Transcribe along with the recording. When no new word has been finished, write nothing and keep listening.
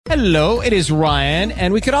Hello, it is Ryan,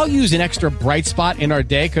 and we could all use an extra bright spot in our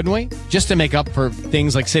day, couldn't we? Just to make up for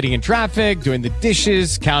things like sitting in traffic, doing the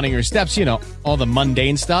dishes, counting your steps, you know, all the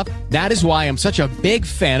mundane stuff. That is why I'm such a big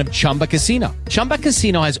fan of Chumba Casino. Chumba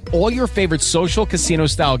Casino has all your favorite social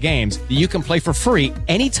casino-style games that you can play for free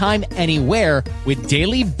anytime, anywhere with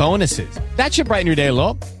daily bonuses. That should brighten your day a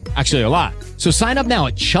little. Actually, a lot. So sign up now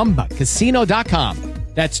at ChumbaCasino.com.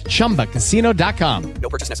 That's ChumbaCasino.com. No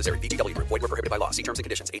purchase necessary. VGW Group. Void where prohibited by law. See terms and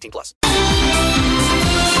conditions. 18 plus. I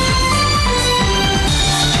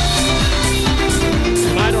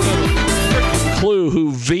don't have a clue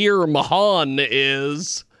who Veer Mahan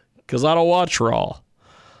is because I don't watch Raw.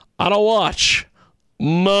 I don't watch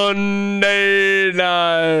Monday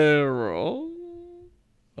Night Raw.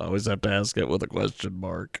 I always have to ask it with a question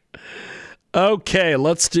mark. Okay,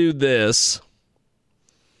 let's do this.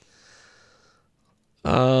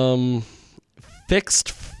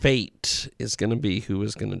 Fixed Fate is going to be who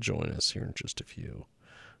is going to join us here in just a few.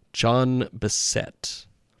 Jon Besette.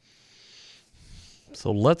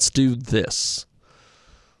 So let's do this.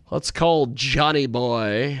 Let's call Johnny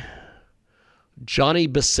Boy, Johnny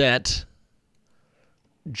Besette,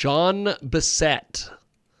 Jon Besette.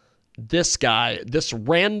 This guy, this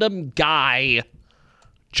random guy,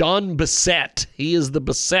 Jon Besette. He is the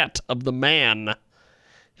Besette of the man.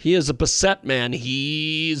 He is a Besette man.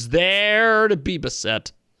 He's there to be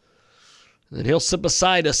Besette. And he'll sit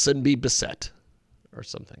beside us and be Besette. Or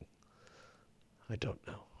something. I don't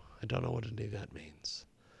know. I don't know what any of that means.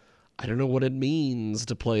 I don't know what it means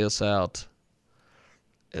to play us out.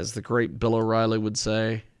 As the great Bill O'Reilly would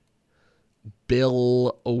say.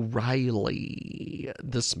 Bill O'Reilly.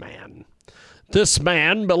 This man. This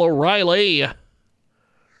man, Bill O'Reilly.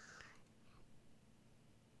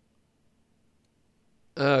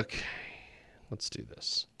 Okay, let's do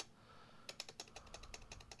this.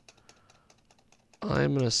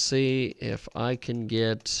 I'm going to see if I can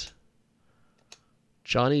get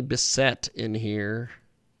Johnny Besette in here.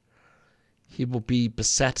 He will be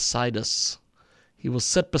beside us. He will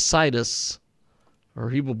sit beside us. Or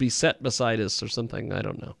he will be set beside us or something. I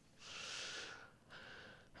don't know.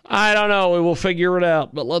 I don't know. We will figure it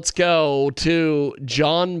out. But let's go to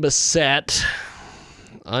Jon Besette.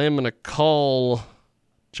 I am going to call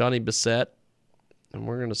Johnny Besette, and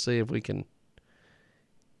we're going to see if we can...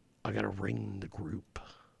 I got to ring the group.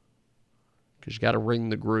 Because you got to ring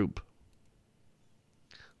the group.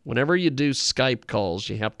 Whenever you do Skype calls,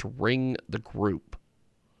 you have to ring the group.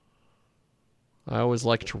 I always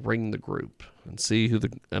like to ring the group and see who the...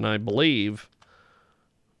 And I believe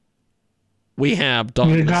we have Don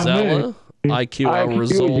Mazzella, IQ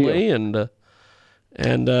Arizoli,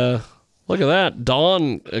 and look at that.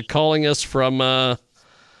 Don calling us from...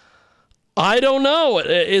 I don't know.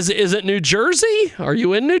 Is it New Jersey? Are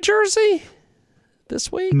you in New Jersey this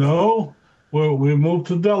week? No. Well, we moved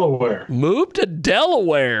to Delaware. Moved to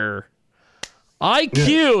Delaware.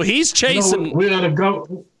 IQ, yes. He's chasing. We had a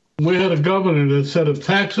governor that said, if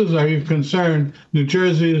taxes are you concerned, New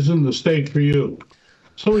Jersey isn't the state for you.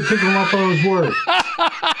 So we took him up on his word.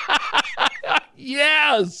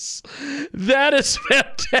 Yes. That is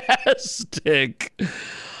fantastic.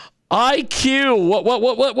 IQ,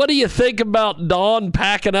 what do you think about Don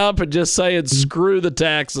packing up and just saying, screw the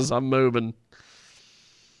taxes, I'm moving?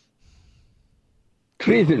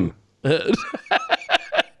 Treason.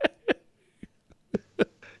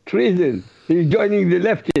 Treason. He's joining the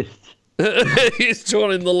leftists. He's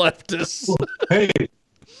joining the leftists. Hey,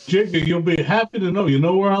 Jiggy, you'll be happy to know. You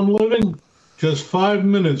know where I'm living? Just 5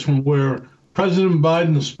 minutes from where President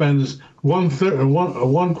Biden spends one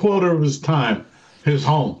quarter of his time, his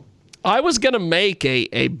home. I was going to make a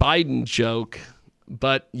Biden joke,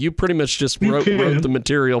 but you pretty much just wrote the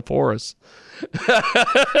material for us.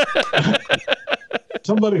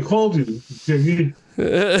 Somebody called you, Jiggy.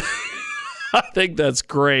 I think that's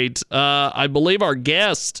great. I believe our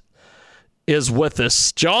guest is with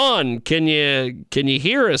us. John, can you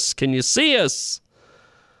hear us? Can you see us?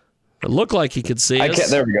 It looked like he could see us.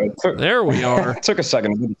 There we go. There we are. It took a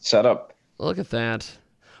second to set up. Look at that.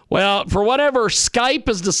 Well, for whatever, Skype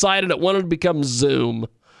has decided it wanted to become Zoom,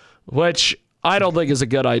 which I don't think is a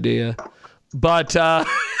good idea. But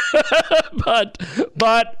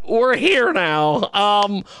but we're here now.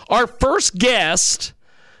 Our first guest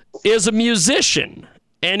is a musician,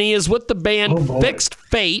 and he is with the band Fixed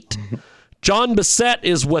Fate. Jon Besette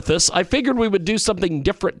is with us. I figured we would do something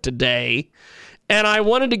different today, and I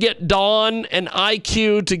wanted to get Don and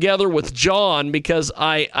IQ together with John because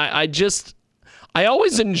I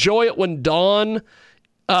always enjoy it when Don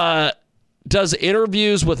does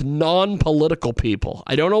interviews with non-political people.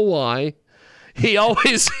 I don't know why. He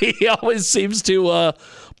always seems to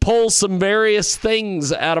pull some various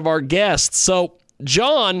things out of our guests. So,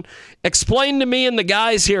 Jon, explain to me and the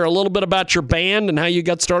guys here a little bit about your band and how you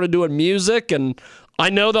got started doing music, and I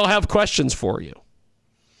know they'll have questions for you.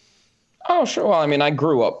 Oh, sure. Well, I mean, I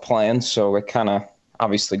grew up playing, so it kind of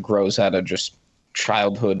obviously grows out of just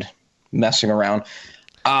childhood messing around.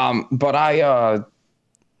 But I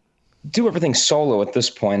do everything solo at this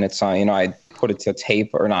point. It's, I put it to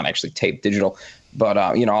tape, or not actually tape, digital. But,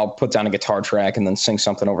 I'll put down a guitar track and then sing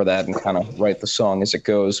something over that and kind of write the song as it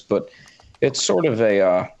goes. But it's sort of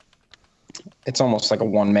it's almost like a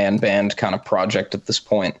one-man band kind of project at this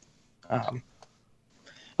point.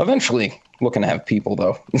 Eventually looking to have people,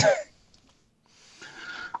 though.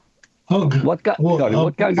 Okay. What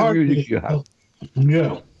kind of music do you have?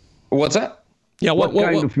 Yeah. What's that? Yeah, What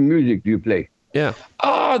kind of music do you play? Yeah.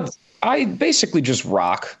 I basically just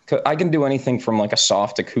rock. I can do anything from like a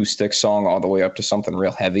soft acoustic song all the way up to something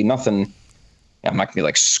real heavy. Nothing, I'm not going to be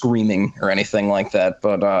like screaming or anything like that,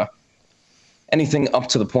 but anything up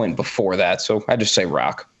to the point before that. So I just say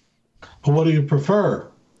rock. What do you prefer?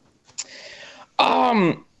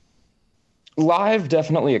 Live,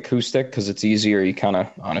 definitely acoustic, because it's easier. You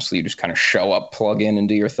just kind of show up, plug in, and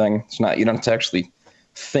do your thing. You don't have to actually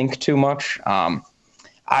think too much.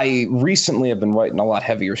 I recently have been writing a lot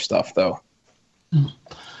heavier stuff, though.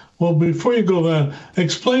 Well, before you go there,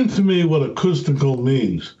 explain to me what acoustical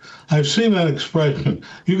means. I've seen that expression.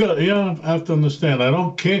 You have to understand.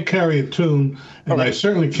 Can't carry a tune, and I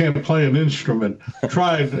certainly can't play an instrument.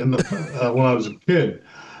 Tried when I was a kid.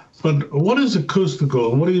 But what is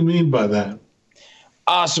acoustical, and what do you mean by that?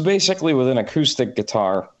 So basically, with an acoustic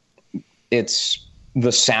guitar,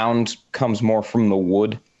 the sound comes more from the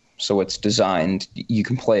wood. So it's designed, you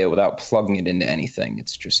can play it without plugging it into anything.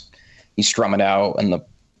 It's just, you strum it out and the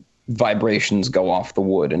vibrations go off the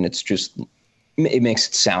wood, and it makes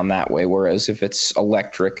it sound that way. Whereas if it's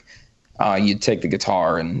electric, you take the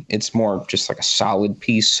guitar and it's more just like a solid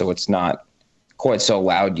piece. So it's not quite so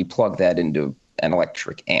loud. You plug that into an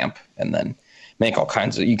electric amp and then make all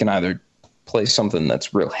kinds of, you can either play something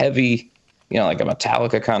that's real heavy, like a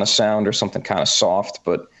Metallica kind of sound, or something kind of soft,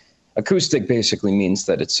 but acoustic basically means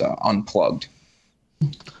that it's unplugged.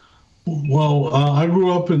 Well, I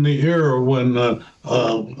grew up in the era when they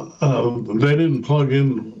didn't plug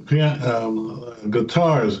in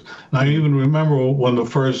guitars. I even remember when the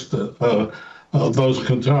first those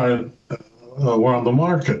guitars were on the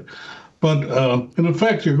market. But in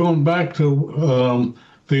effect, you're going back to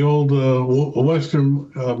the old Western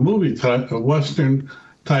movie type, Western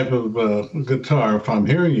type of guitar, if I'm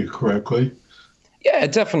hearing you correctly. Yeah,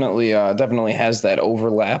 it definitely has that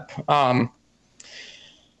overlap. I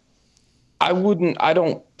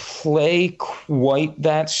don't play quite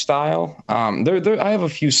that style. I have a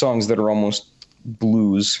few songs that are almost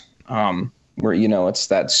blues, where, it's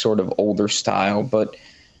that sort of older style, but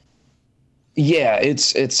yeah,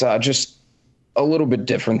 it's just a little bit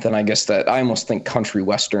different than, I guess, that I almost think country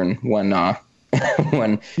western when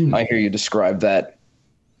when I hear you describe that.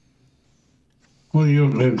 Well,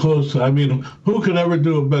 you're close. I mean, who could ever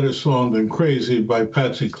do a better song than "Crazy" by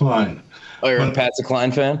Patsy Cline? Oh, you're a Patsy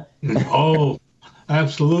Cline fan? Oh,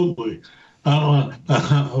 absolutely. Well,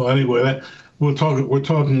 anyway, we're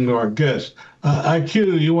talking to our guest.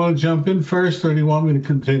 IQ, you want to jump in first, or do you want me to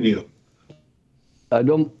continue? I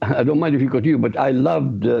don't mind if you continue, but I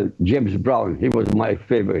loved James Brown. He was my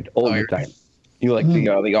favorite all the time. You like the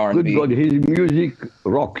R&B? Good God, his music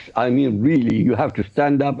rocks. I mean, really, you have to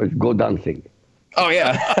stand up and go dancing. Oh,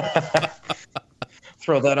 yeah.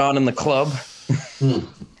 Throw that on in the club.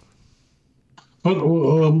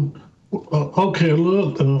 Okay,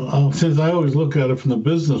 look, since I always look at it from the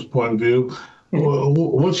business point of view,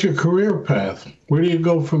 what's your career path? Where do you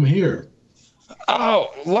go from here? Oh,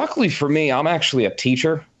 luckily for me, I'm actually a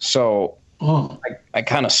teacher. So I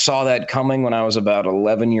kind of saw that coming when I was about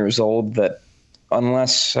 11 years old, that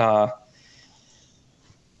unless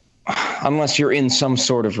you're in some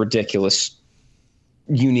sort of ridiculous,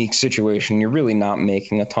 unique situation, you're really not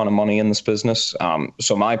making a ton of money in this business.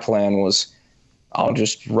 So my plan was, I'll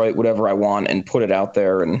just write whatever I want and put it out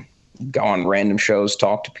there and go on random shows,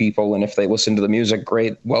 talk to people. And if they listen to the music,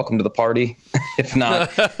 great, welcome to the party. If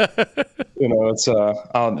not, it's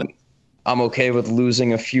I'm okay with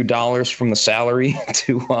losing a few dollars from the salary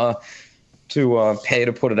to pay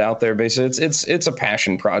to put it out there. Basically, it's a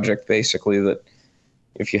passion project, basically, that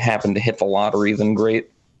if you happen to hit the lottery, then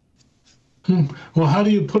great. Well, how do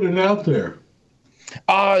you put it out there?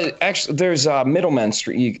 Actually, there's Middleman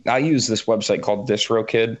Street. I use this website called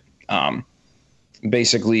DistroKid.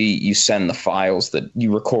 Basically, you send the files that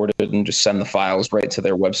you recorded and just send the files right to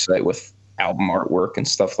their website with album artwork and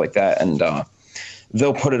stuff like that. And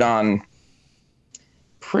they'll put it on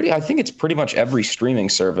I think it's pretty much every streaming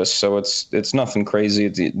service. So it's nothing crazy.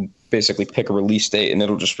 You basically pick a release date and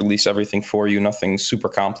it'll just release everything for you. Nothing super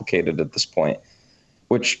complicated at this point,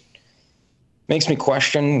 which makes me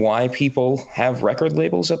question why people have record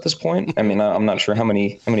labels at this point. I mean, I'm not sure how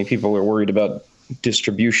many people are worried about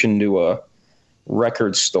distribution to a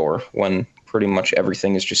record store when pretty much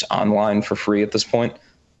everything is just online for free at this point.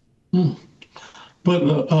 But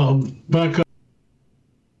back up.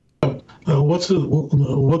 What's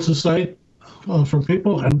the site for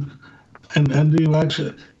people, and do you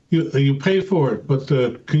actually you pay for it? But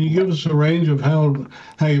can you give us a range of how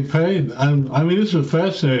you paid? I mean, this is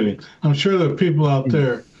fascinating. I'm sure there are people out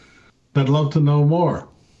there that love to know more.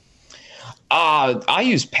 I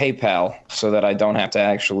use PayPal so that I don't have to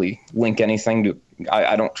actually link anything to.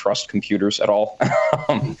 I don't trust computers at all.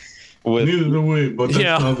 Neither do we, but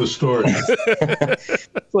that's another story.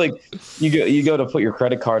 Like you go to put your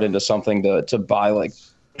credit card into something to buy like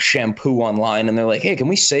shampoo online, and they're like, "Hey, can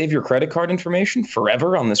we save your credit card information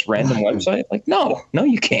forever on this random website?" Like, no,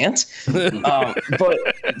 you can't. But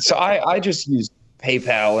so I just use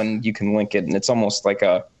PayPal, and you can link it, and it's almost like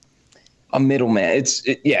a middleman.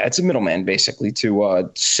 It's a middleman basically to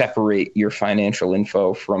separate your financial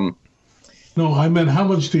info from. No, I meant how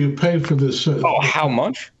much do you pay for this? How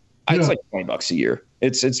much? Yeah. It's like $20 a year.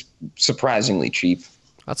 It's surprisingly cheap.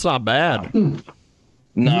 That's not bad.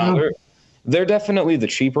 No, they're definitely the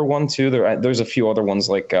cheaper one too. There's a few other ones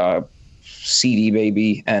like CD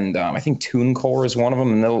Baby and I think TuneCore is one of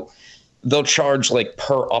them, and they'll charge like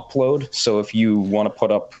per upload. So if you want to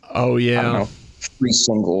put up, I don't know, 3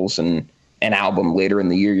 singles and an album later in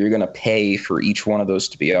the year, you're going to pay for each one of those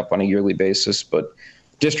to be up on a yearly basis. But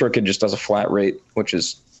DistroKid just does a flat rate, which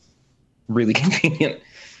is really convenient.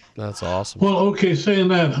 That's awesome. Well, okay, saying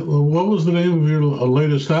that, what was the name of your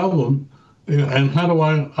latest album, and how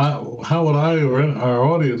would I or our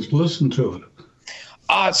audience listen to it?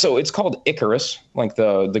 So it's called Icarus, like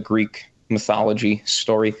the Greek mythology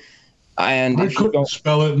story. And I couldn't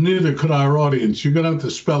spell it, neither could our audience. You're going to have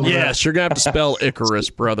to spell it. Yes, you're going to have to spell Icarus,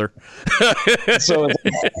 brother. So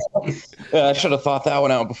I should have thought that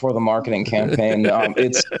one out before the marketing campaign.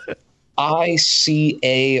 It's Icarus.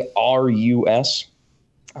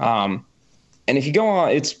 And if you go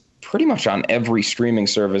on, it's pretty much on every streaming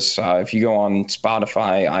service. If you go on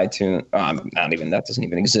Spotify, iTunes, that doesn't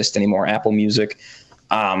even exist anymore. Apple Music.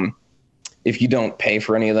 If you don't pay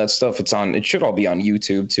for any of that stuff, it should all be on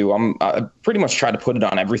YouTube too. I pretty much try to put it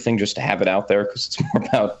on everything just to have it out there, because it's more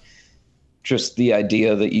about just the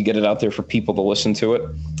idea that you get it out there for people to listen to it.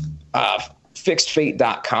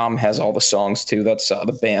 Fixedfate.com has all the songs too. That's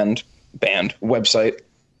the band website.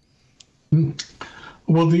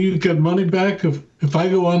 Well, do you get money back if I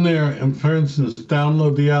go on there and, for instance,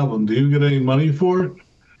 download the album? Do you get any money for it?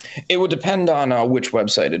 It would depend on which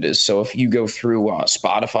website it is. So if you go through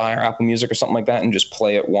Spotify or Apple Music or something like that and just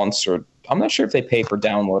play it once, or I'm not sure if they pay for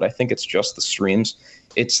download. I think it's just the streams.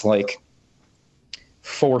 It's like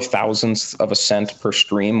 0.004 of a cent per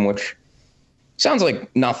stream, which sounds like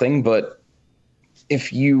nothing, but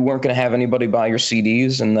if you weren't going to have anybody buy your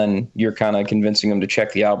CDs and then you're kind of convincing them to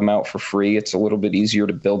check the album out for free, it's a little bit easier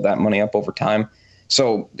to build that money up over time.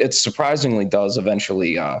 So it surprisingly does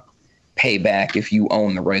eventually pay back if you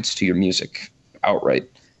own the rights to your music outright.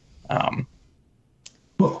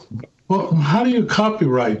 Well, how do you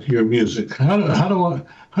copyright your music? How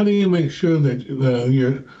do you make sure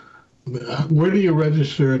that where do you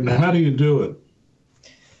register it, and how do you do it?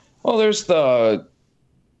 Well, there's the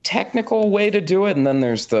technical way to do it, and then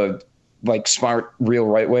there's the smart, real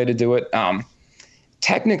right way to do it.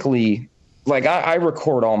 Technically, I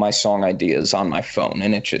record all my song ideas on my phone,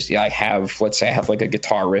 and it's just let's say I have like a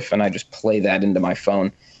guitar riff, and I just play that into my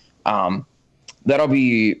phone. That'll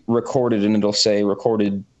be recorded, and it'll say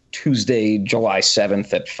recorded Tuesday, July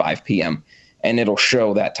 7th at 5 p.m. and it'll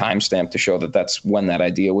show that timestamp to show that that's when that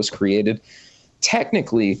idea was created.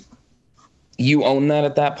 Technically, you own that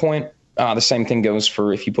at that point. The same thing goes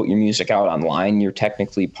for if you put your music out online, you're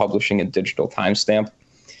technically publishing a digital timestamp.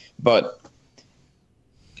 But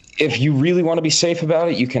if you really want to be safe about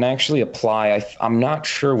it, you can actually apply. I'm not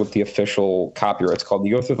sure what the official copyright's called.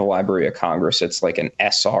 You go through the Library of Congress. It's like an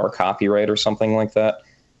SR copyright or something like that.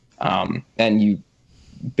 And you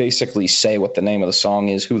basically say what the name of the song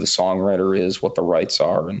is, who the songwriter is, what the rights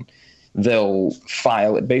are, and they'll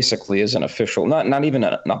file it basically as an official, not even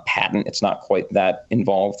a patent. It's not quite that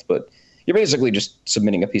involved, but you're basically just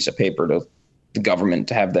submitting a piece of paper to the government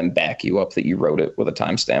to have them back you up that you wrote it with a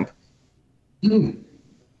timestamp. I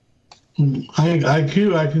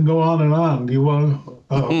can go on and on. Do you want?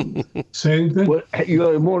 Say anything? Well, you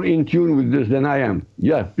are more in tune with this than I am.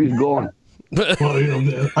 Yeah, please go on. Well,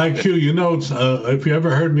 IQ, it's if you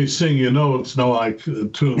ever heard me sing, it's no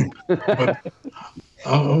IQ tune. But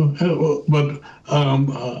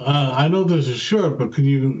I know this is short, but can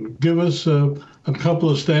you give us a couple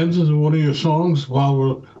of stanzas of one of your songs while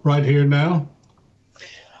we're right here now?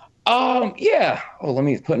 Yeah. Oh, let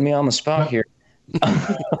me put me on the spot here.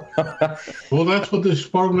 Well, that's what this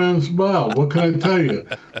program's about. What can I tell you?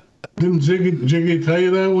 Didn't Jiggy tell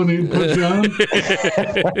you that when he put you on?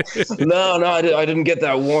 No, I didn't get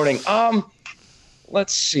that warning.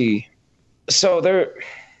 Let's see. So I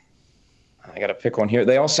got to pick one here.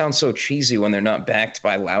 They all sound so cheesy when they're not backed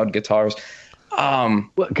by loud guitars. Well,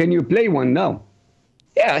 can you play one now?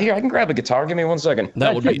 Yeah, here, I can grab a guitar. Give me 1 second.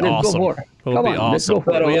 That would be awesome. That would be awesome.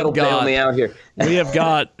 We have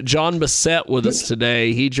got Jon Besette with us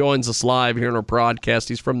today. He joins us live here in our broadcast.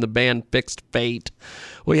 He's from the band Fixed Fate.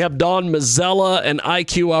 We have Don Mazzella and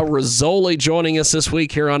IQ Rizzoli joining us this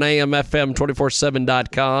week here on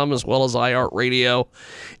AMFM247.com, as well as iHeartRadio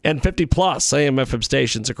and 50-plus AM/FM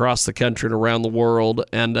stations across the country and around the world.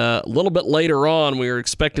 And a little bit later on, we are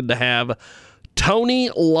expected to have Tony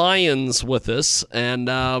Lyons with us. And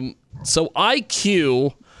so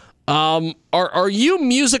IQ, are you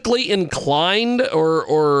musically inclined,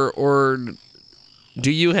 or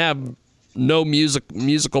do you have no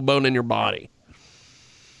musical bone in your body?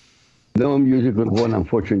 No musical one,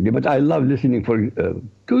 unfortunately, but I love listening to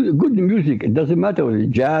good music. It doesn't matter whether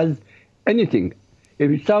it's jazz, anything.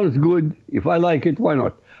 If it sounds good, if I like it, why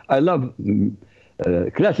not? I love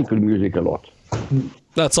classical music a lot.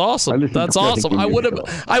 That's awesome. That's awesome. I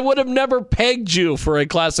would have never pegged you for a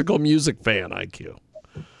classical music fan, IQ.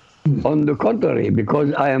 On the contrary,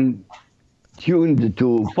 because I am tuned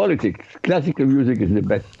to politics, classical music is the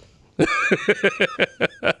best.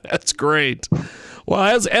 That's great.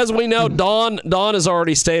 Well, as we know, Don has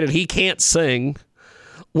already stated he can't sing.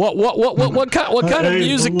 What kind of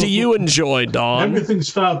music do you enjoy, Don? Everything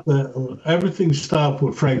stopped with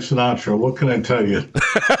Frank Sinatra. What can I tell you?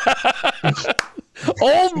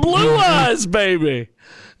 Old Blue Eyes, baby.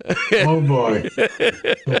 Oh boy.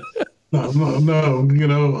 No.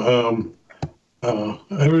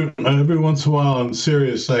 Every once in a while I'm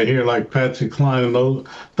serious. I hear like Patsy Cline and those.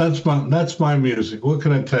 That's my music. What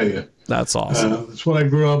can I tell you? That's awesome. That's what I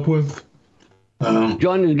grew up with.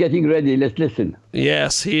 John is getting ready. Let's listen.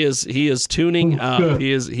 Yes, he is tuning up. Good.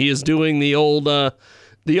 He is doing the old bar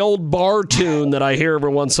tune that I hear every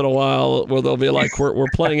once in a while, where they'll be like, we're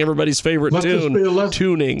playing everybody's favorite tune.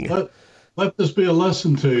 Tuning. Let this be a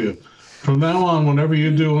lesson to you. From now on, whenever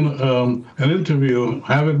you do an interview,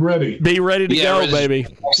 have it ready. Be ready to go, baby.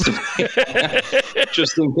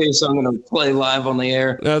 Just in case I'm going to play live on the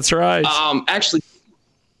air. That's right. Actually,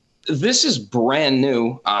 this is brand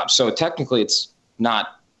new. So technically, it's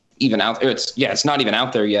not even out there. It's not even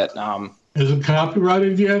out there yet. Is it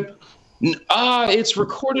copyrighted yet? It's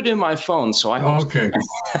recorded in my phone, so I hope. Okay.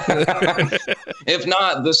 If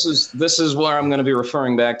not, this is where I'm going to be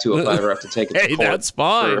referring back to if I ever have to take it to court. That's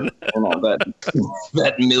fine. That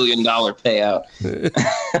 $1 million payout.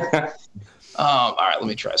 All right, let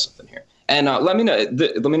me try something here, and let me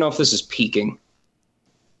know if this is peaking.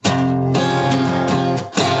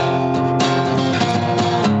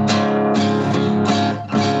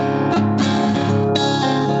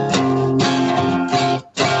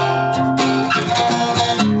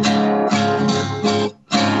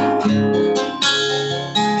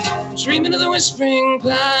 Dreaming of the whispering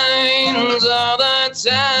pines all the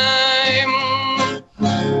time.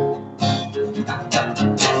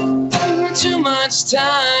 Too much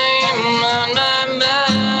time on my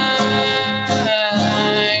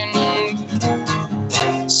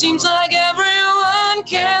mind. Seems like everyone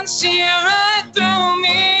can see right through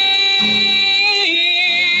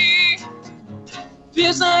me.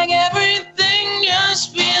 Feels like everything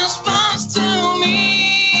just feels false to me.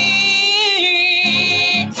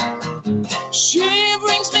 She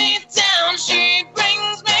brings me down, she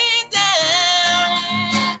brings me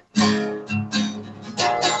down.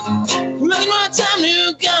 One more time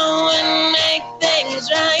to go and make things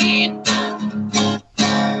right.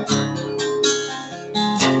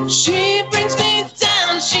 She brings me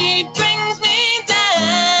down, she brings me down.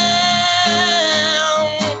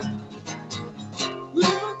 One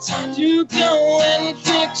more time to go and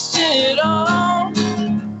fix it all.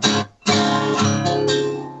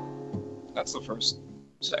 That's the first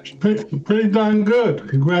section. Pretty darn good.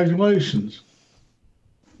 Congratulations.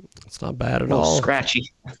 It's not bad at A all. little scratchy.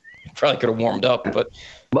 Probably could have warmed up, but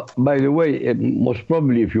By the way, most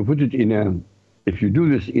probably if you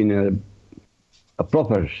do this in a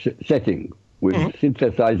proper setting, with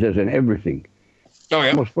synthesizers and everything. Oh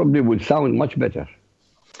yeah. Most probably would sound much better.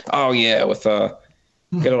 Oh yeah, with get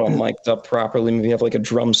it all mic'd up properly. Maybe have like a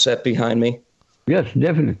drum set behind me. Yes,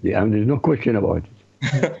 definitely. And there's no question about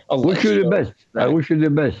it. I wish you the best. I wish you the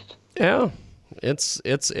best. Yeah, it's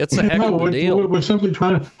a heck of a deal. We're simply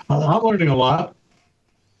trying to. I'm learning a lot.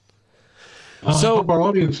 So hope our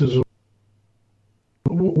audiences.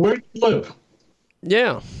 Where do you live?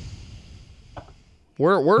 Yeah.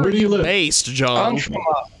 Where do you live? based, John? I'm from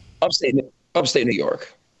upstate New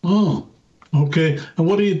York. Oh, okay. And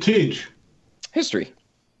what do you teach? History.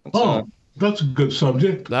 That's, That's a good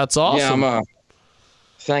subject. That's awesome. Yeah, I'm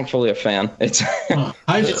thankfully a fan. It's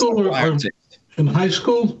high school or in high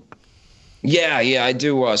school? Yeah, I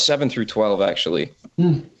do 7 through 12 actually.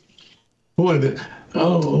 Boy,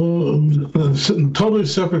 totally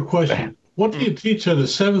separate question. What do you teach at a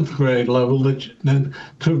 7th grade level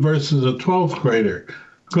versus a 12th grader?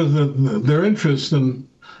 Because their interests and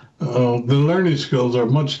the learning skills are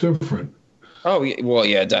much different. Oh, well,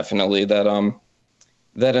 yeah, definitely. That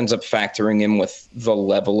ends up factoring in with the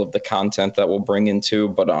level of the content that we'll bring into.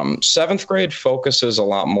 But 7th grade focuses a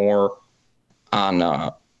lot more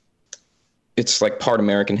on it's like part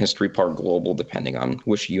American history, part global, depending on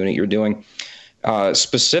which unit you're doing.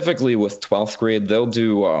 Specifically with 12th grade, they'll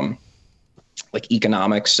do like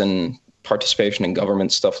economics and participation in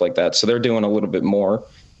government, stuff like that. So they're doing a little bit more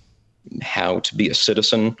how to be a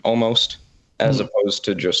citizen almost, as opposed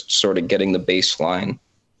to just sort of getting the baseline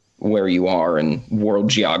where you are in world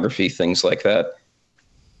geography, things like that.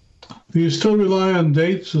 Do you still rely on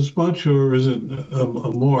dates as much, or is it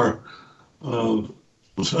more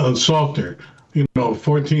softer?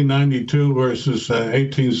 1492 versus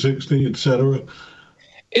 1860, etc.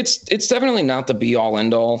 It's definitely not the be all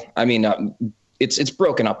end all. I mean, it's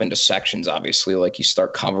broken up into sections. Obviously, like you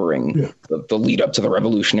start covering the lead up to the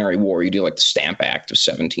Revolutionary War. You do like the Stamp Act of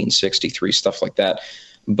 1763, stuff like that.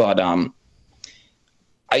 But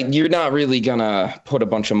you're not really gonna put a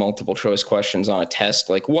bunch of multiple choice questions on a test.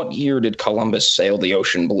 Like, what year did Columbus sail the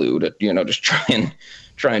ocean blue? To just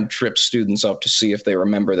try and trip students up to see if they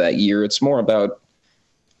remember that year. It's more about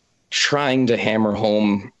trying to hammer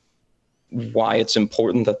home why it's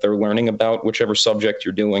important that they're learning about whichever subject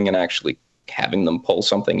you're doing and actually having them pull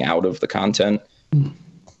something out of the content.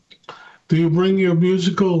 Do you bring your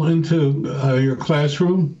musical into your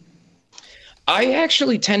classroom? I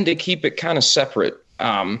actually tend to keep it kind of separate.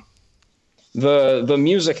 The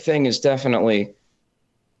music thing is definitely,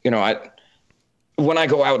 when I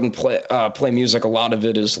go out and play music, a lot of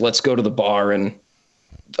it is let's go to the bar and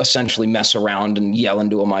essentially mess around and yell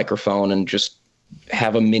into a microphone and just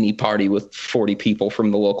have a mini party with 40 people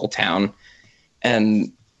from the local town.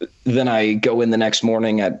 And then I go in the next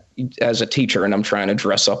morning as a teacher and I'm trying to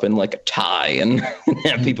dress up in like a tie and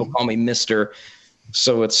have people call me Mr.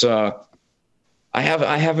 So it's, I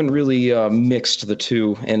haven't really mixed the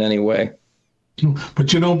two in any way.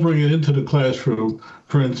 But you don't bring it into the classroom,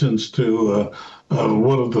 for instance, to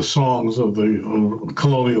one of the songs of the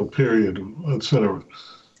colonial period, etc.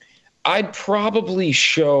 I'd probably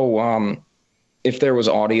show, if there was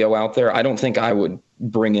audio out there, I don't think I would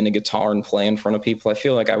bring in a guitar and play in front of people. I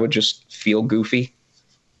feel like I would just feel goofy.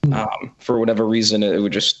 For whatever reason, it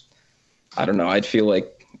would just, I don't know, I'd feel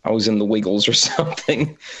like I was in the Wiggles or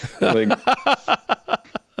something. Like,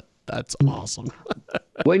 That's awesome.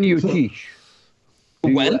 When you teach,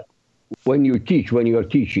 when you're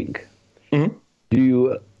teaching, mm-hmm. do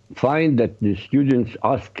you find that the students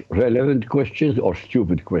ask relevant questions or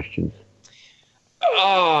stupid questions?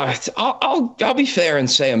 I'll be fair and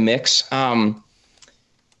say a mix.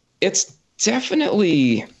 It's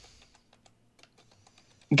definitely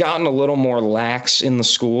gotten a little more lax in the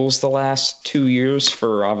schools the last 2 years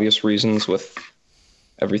for obvious reasons with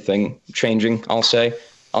everything changing, I'll say.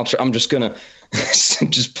 I'm just going to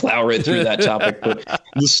just plow right through that topic. But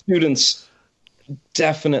the students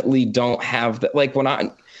definitely don't have that. Like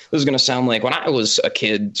this is going to sound like when I was a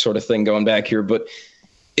kid sort of thing going back here, but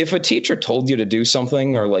if a teacher told you to do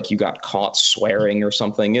something or like you got caught swearing or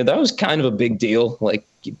something, that was kind of a big deal. Like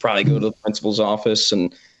you'd probably go to the principal's office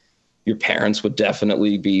and your parents would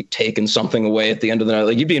definitely be taking something away at the end of the night.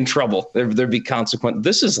 Like you'd be in trouble. There'd be consequence.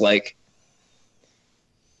 This is like,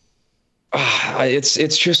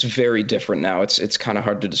 it's just very different now. It's kind of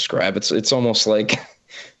hard to describe. It's almost like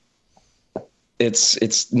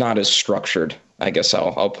it's not as structured. I guess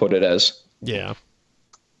I'll put it as. Yeah.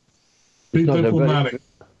 Be diplomatic.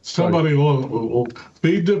 Somebody will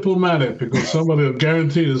be diplomatic because somebody will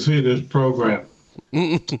guarantee to see this program.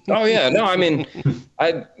 Oh yeah, no, I mean,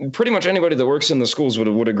 pretty much anybody that works in the schools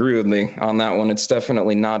would agree with me on that one. It's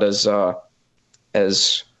definitely not as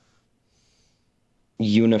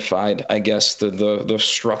unified. I guess the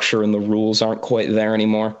structure and the rules aren't quite there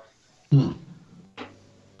anymore.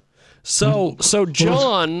 So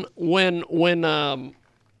John, when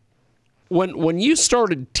you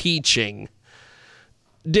started teaching,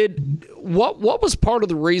 what was part of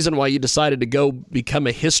the reason why you decided to go become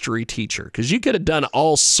a history teacher? Because you could have done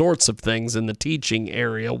all sorts of things in the teaching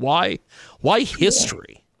area. Why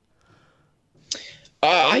history?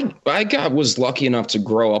 I was lucky enough to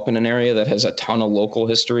grow up in an area that has a ton of local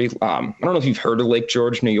history. I don't know if you've heard of Lake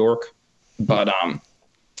George, New York, but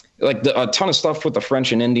a ton of stuff with the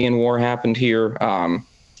French and Indian War happened here. And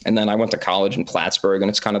then I went to college in Plattsburgh, and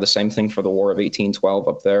it's kind of the same thing for the War of 1812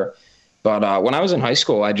 up there. But when I was in high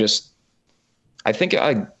school, I think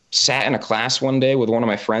I sat in a class one day with one of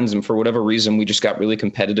my friends, and for whatever reason, we just got really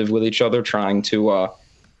competitive with each other, trying to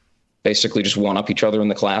basically just one up each other in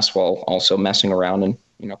the class while also messing around and,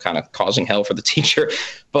 kind of causing hell for the teacher.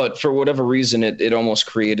 But for whatever reason, it almost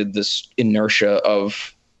created this inertia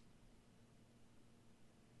of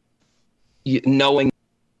knowing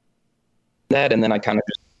that, and then I kind of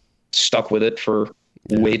just stuck with it for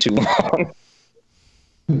way too long.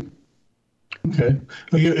 Okay.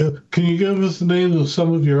 Can you give us the names of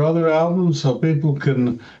some of your other albums so people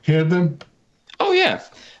can hear them? Oh, yeah.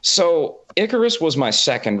 So Icarus was my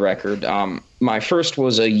second record. My first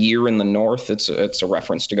was A Year in the North. It's a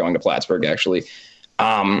reference to going to Plattsburgh, actually.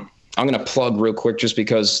 I'm going to plug real quick just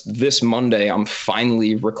because this Monday I'm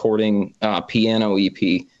finally recording a piano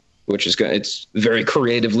EP, which is it's very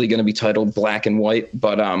creatively going to be titled Black and White.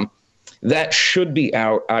 But that should be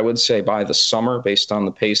out, I would say, by the summer based on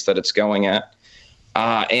the pace that it's going at.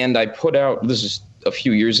 And I put out, this is a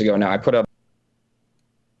few years ago now, I put out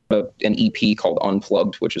an EP called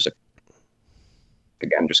Unplugged, which is,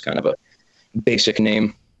 again, just kind of a basic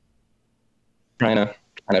name. Trying to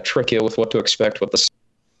trick you with what to expect with the.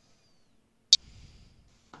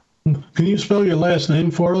 Can you spell your last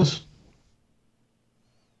name for us?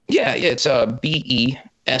 Yeah, it's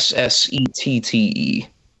Bessette.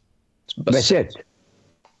 Besette.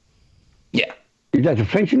 Yeah. Is that a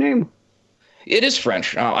French name? It is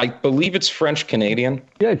French. I believe it's French-Canadian.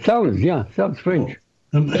 Yeah, it sounds French.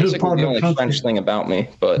 Basically the only French thing about me,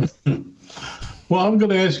 but... Well, I'm going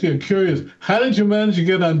to ask you, curious, how did you manage to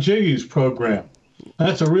get on Jiggy's program?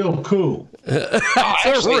 That's a real coup.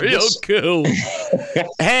 That's a real coup.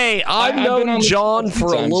 Hey, I've known John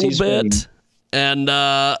for a little bit, and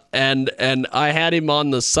I had him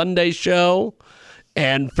on the Sunday show,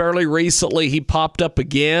 and fairly recently he popped up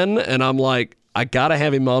again, and I'm like, I got to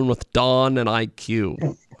have him on with Don and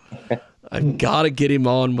IQ. I've got to get him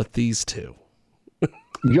on with these two.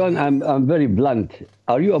 John, I'm very blunt.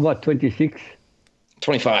 Are you about 26?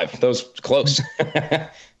 25. That was close.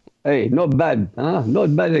 Hey, not bad, huh?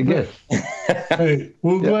 Not bad, I guess. Hey,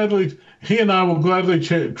 he and I will gladly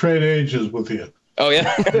trade ages with you. Oh,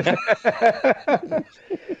 yeah?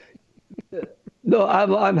 No,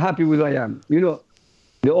 I'm happy with who I am.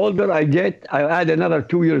 The older I get, I add another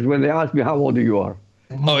 2 years when they ask me how old you are.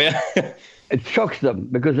 Oh, yeah? It shocks them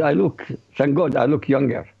because thank God, I look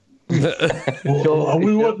younger. So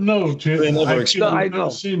we wouldn't know, Jim. I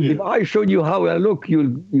know. If I showed you how I look,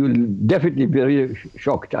 you'll definitely be very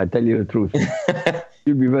shocked. I tell you the truth.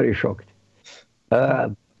 You'll be very shocked.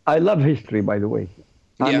 I love history, by the way.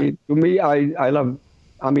 I mean, to me, I love.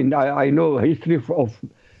 I mean, I know history of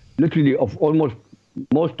literally of almost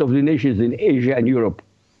most of the nations in Asia and Europe.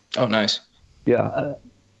 Oh, nice. Yeah,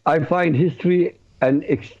 I find history an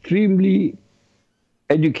extremely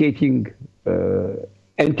educating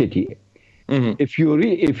entity. Mm-hmm. If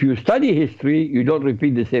you study history, you don't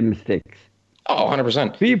repeat the same mistakes. Oh,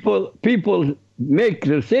 100%. People make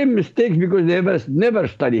the same mistakes because they never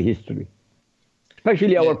study history,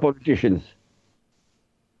 especially our politicians.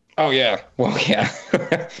 Oh, yeah. Well, yeah.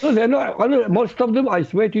 No, they're not. Most of them, I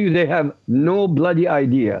swear to you, they have no bloody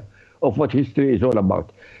idea of what history is all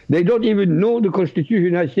about. They don't even know the Constitution of the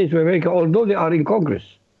United States of America, although they are in Congress.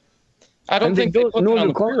 I don't think they put that on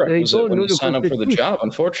the prerequisite when you sign up for the job,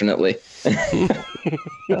 unfortunately.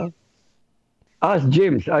 Yeah. Ask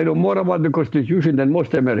James. I know more about the Constitution than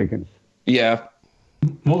most Americans. Yeah.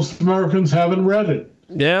 Most Americans haven't read it.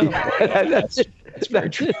 Yeah. That's very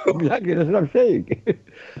true. Exactly. That's what I'm saying.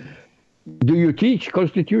 Do you teach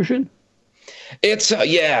Constitution? It's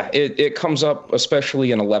it comes up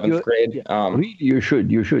especially in 11th grade. Really, you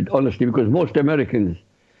should honestly, because most Americans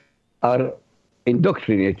are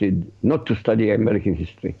indoctrinated not to study American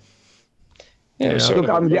history. Yeah, so look,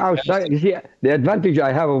 I'm the outside. You see, the advantage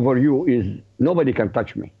I have over you is nobody can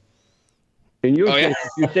touch me. In your case,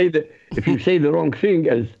 if you say the wrong thing,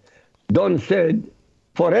 as Don said,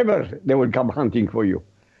 forever they will come hunting for you.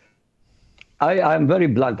 I'm very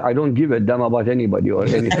blunt. I don't give a damn about anybody or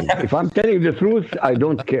anything. If I'm telling the truth, I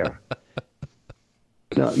don't care.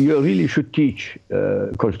 No, you really should teach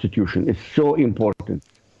Constitution. It's so important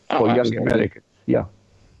for young absolutely. Americans. Yeah.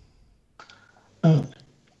 Well,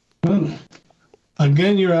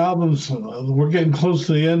 again, your albums, we're getting close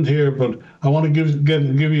to the end here, but I want to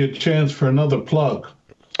give you a chance for another plug.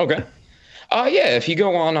 Okay. Yeah, if you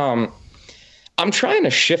go on, I'm trying to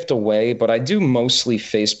shift away, but I do mostly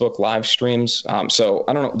Facebook live streams. So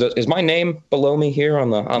I don't know, is my name below me here on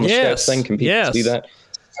the Yes. thing? Can people see that?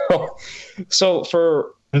 So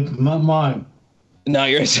for It's not mine. no,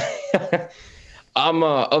 you're. I'm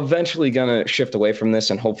eventually gonna shift away from this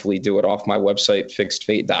and hopefully do it off my website,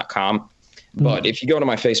 fixedfate.com. But if you go to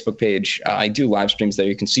my Facebook page, I do live streams there.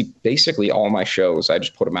 You can see basically all my shows. I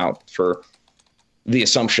just put them out for the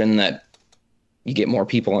assumption that you get more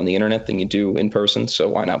people on the internet than you do in person. So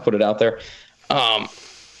why not put it out there?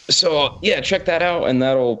 So yeah, check that out. And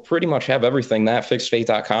that'll pretty much have everything, that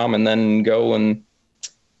fixedfate.com, and then go and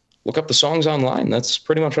look up the songs online. That's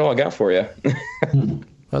pretty much all I got for you.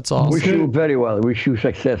 That's awesome. Wish you very well. Wish you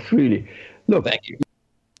success, really. Look, Thank you.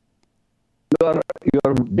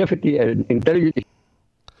 you're definitely an intelligent.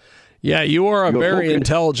 Yeah, you are a very okay.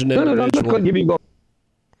 intelligent No, I'm individual. not going to give you.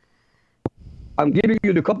 I'm giving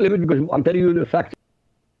you the compliment because I'm telling you the fact.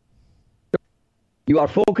 You are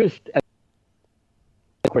focused. And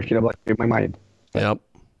question about in my mind. Yep.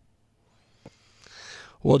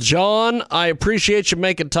 Well, John, I appreciate you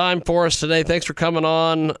making time for us today. Thanks for coming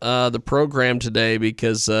on the program today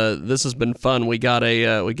because this has been fun. We got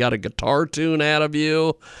a guitar tune out of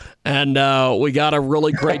you, and we got a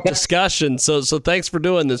really great discussion. So thanks for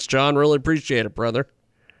doing this, John. Really appreciate it, brother.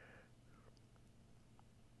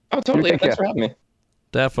 Oh, totally. Take Thanks care. for having me.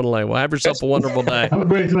 Definitely. Well, have yourself a wonderful day. Have a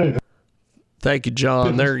great day. Thank you,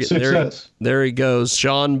 John. Success. There he goes,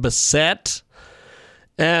 Jon Besette.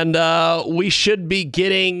 And we should be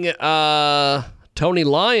getting Tony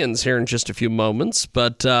Lyons here in just a few moments.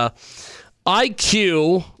 But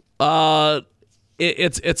IQ,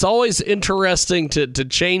 it's always interesting to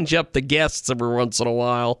change up the guests every once in a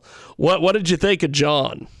while. What did you think of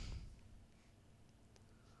John?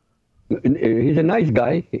 He's a nice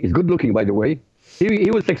guy. He's good looking, by the way.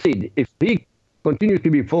 He will succeed. If he continues to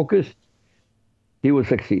be focused, he will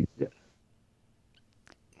succeed.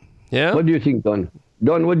 Yeah? What do you think, Don?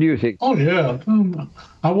 Don, what do you think? Oh yeah,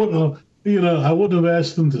 I wouldn't. I wouldn't have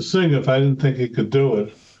asked him to sing if I didn't think he could do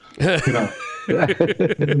it.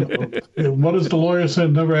 What does the lawyer say?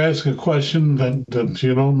 Never ask a question that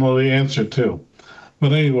you don't know the answer to.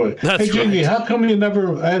 But anyway, That's hey Jiggy, right. how come you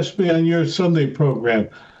never asked me on your Sunday program?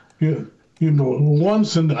 You know,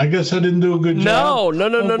 once, and I guess I didn't do a good job.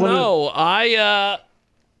 No. I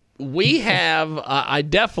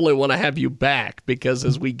definitely want to have you back because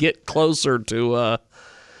as we get closer to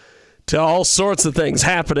all sorts of things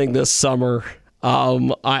happening this summer,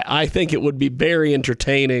 I think it would be very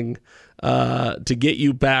entertaining to get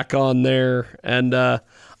you back on there. And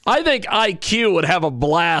I think IQ would have a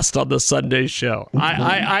blast on the Sunday show.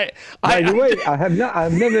 By the way, I've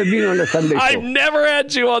never been on a Sunday show. I've never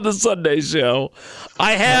had you on the Sunday show.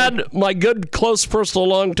 I had my good, close, personal,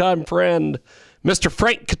 longtime friend, Mr.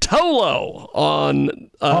 Frank Catolo, on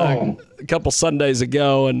a couple Sundays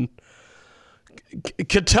ago, and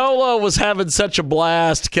Catolo was having such a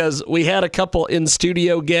blast because we had a couple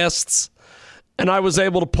in-studio guests, and I was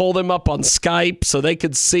able to pull them up on Skype so they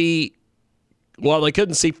could see. Well, they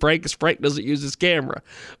couldn't see Frank because Frank doesn't use his camera,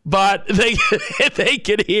 but they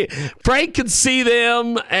could hear. Frank could see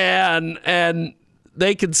them, and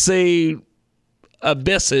they could see a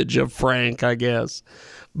visage of Frank, I guess.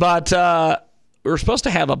 But we were supposed to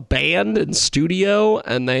have a band in studio,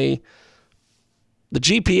 and the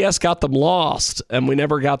GPS got them lost, and we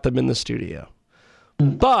never got them in the studio.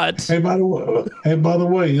 But Hey, by the way,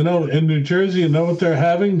 in New Jersey, you know what they're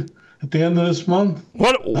having at the end of this month?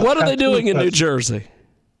 what are they doing in New Jersey?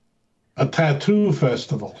 A tattoo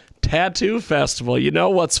festival. Tattoo festival. You know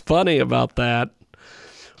what's funny about that?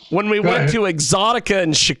 When we went to Exotica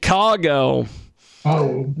in Chicago,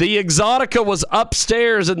 the Exotica was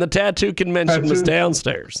upstairs and the tattoo convention was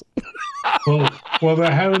downstairs. Well, they're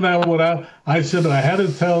having that without. I said I had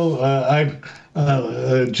to tell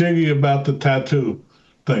Jiggy about the tattoo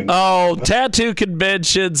thing. Oh, tattoo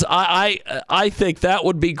conventions. I think that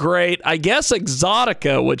would be great. I guess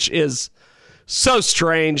Exotica, which is so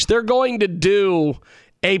strange, they're going to do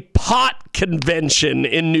a pot convention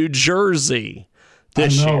in New Jersey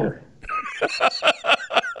this year.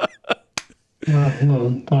 I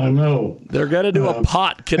know. They're going to do a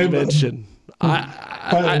pot convention.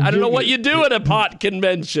 I don't know what you do at a pot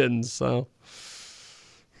convention. So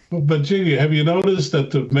But Jiggy, have you noticed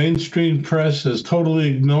that the mainstream press has totally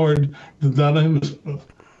ignored the Dunham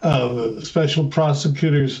special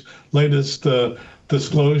prosecutor's latest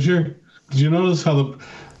disclosure? Did you notice how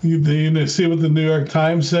you see what the New York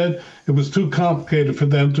Times said? It was too complicated for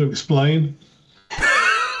them to explain.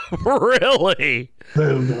 Really?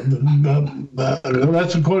 That's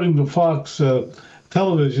according to Fox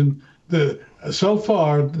Television. So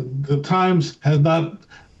far, the Times has not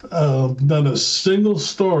done a single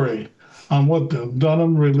story on what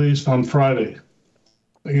Dunham released on Friday.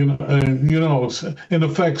 In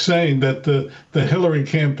effect, saying that the Hillary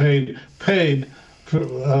campaign paid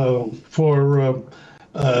for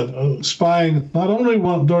spying not only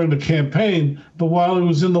during the campaign but while he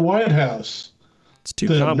was in the White House. It's too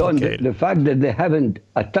complicated. The fact that they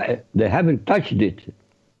haven't touched it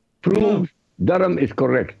proves Durham is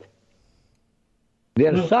correct.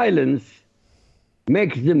 Their silence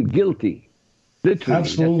makes them guilty. Literally,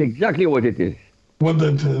 Absolutely. That's exactly what it is. When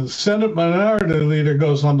the Senate Minority Leader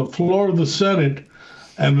goes on the floor of the Senate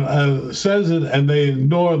and says it, and they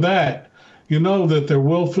ignore that, you know that they're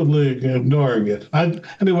willfully ignoring it.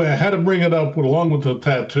 Anyway, I had to bring it up along with the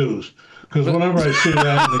tattoos, because whenever I see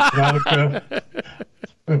that in the autograph,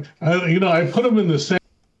 I put them in the same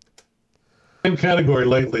category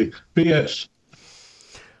lately. BS.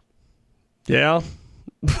 Yeah.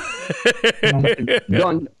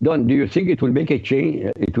 Don, do you think it will make a change?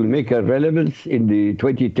 It will make a relevance in the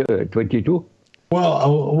 2022?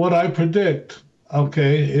 Well, what I predict,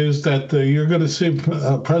 is that you're going to see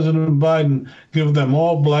President Biden give them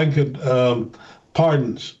all blanket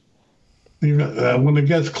pardons. When it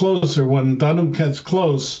gets closer, when Dunham gets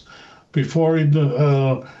close, before he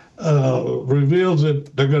reveals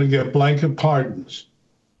it, they're going to get blanket pardons,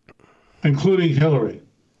 including Hillary.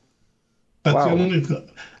 That's the only thing.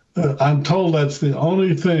 I'm told that's the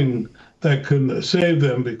only thing that can save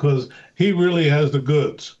them, because he really has the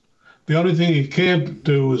goods. The only thing he can't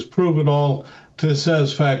do is prove it all to his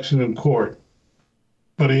satisfaction in court.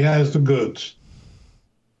 But he has the goods.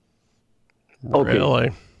 Okay.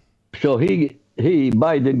 Really? So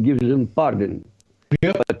Biden gives them pardon.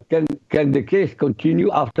 Yep. But can the case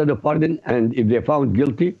continue after the pardon, and if they're found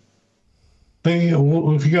guilty?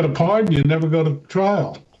 If you get a pardon, you never go to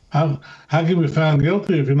trial. How can you be found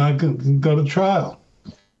guilty if you're not going to go to trial?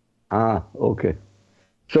 Okay.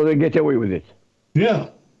 So they get away with it. Yeah.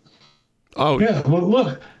 Oh, yeah. Well,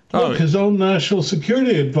 look, his own national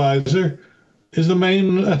security advisor is the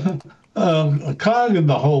main cog in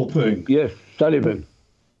the whole thing. Yes, Sullivan.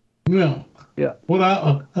 Yeah. Yeah.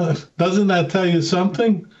 Doesn't that tell you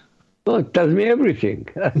something? No, it tells me everything.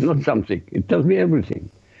 Not something. It tells me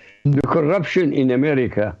everything. The corruption in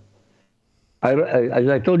America, as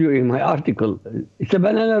I told you in my article, it's a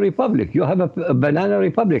banana republic. You have a banana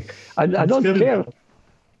republic. I don't care.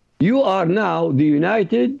 You are now the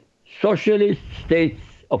United Socialist States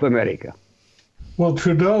of America. Well,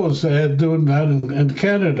 Trudeau's doing that in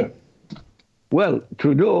Canada. Well,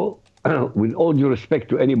 Trudeau, with all due respect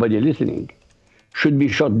to anybody listening, should be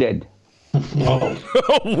shot dead. Oh.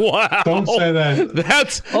 Wow. Don't say that.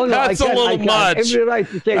 That's a little much. I have every right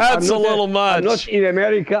to say that's a little much. I'm not in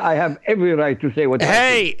America. I have every right to say what I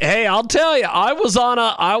think. Hey, I'll tell you. I was on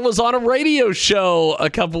a radio show a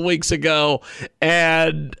couple weeks ago,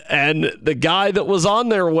 and the guy that was on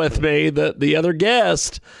there with me, the other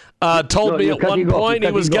guest, told me at one point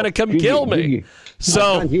he was going to come kill me. Jiggy. So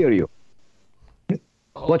I can't hear you.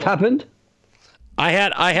 What happened? I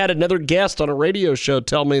had another guest on a radio show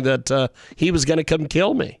tell me that he was going to come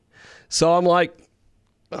kill me. So I'm like,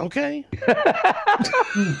 okay.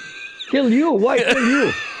 Kill you? Why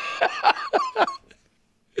kill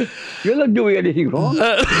you? You're not doing anything wrong.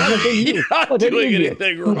 You're not doing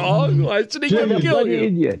anything wrong. Why should he come kill you?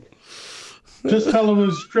 Idiot. Just tell him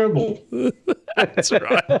it's dribble. That's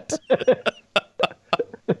right.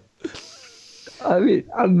 I mean,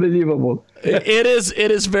 unbelievable. It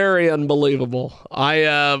is very unbelievable.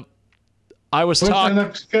 I was Where's talking. our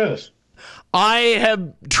next guest? I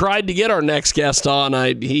have tried to get our next guest on.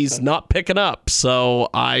 He's not picking up, so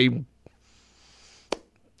I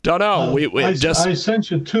don't know. I sent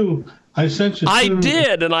you two. I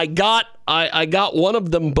did, and I got one of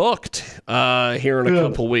them booked here in a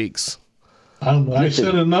couple weeks. I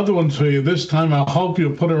sent another one to you. This time I hope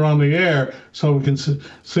you'll put her on the air so we can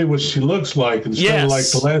see what she looks like instead of like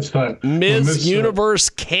the last time. Miss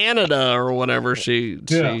Universe Canada or whatever she.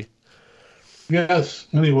 Yes.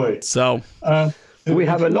 Anyway. So. We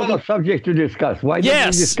have a lot of subjects to discuss. Why don't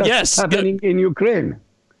we discuss what's happening in Ukraine?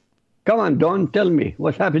 Come on, Don, tell me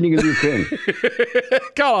what's happening in Ukraine.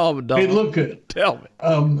 Come on, Don. Hey, look, Tell me.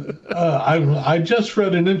 I just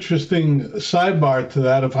read an interesting sidebar to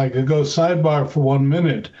that. If I could go sidebar for 1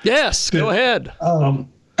 minute. Yes, go ahead.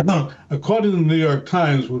 According to the New York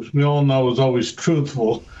Times, which we all know is always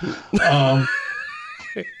truthful,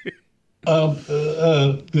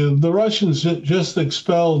 the Russians just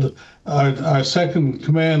expelled our second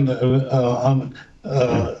command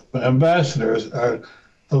ambassador,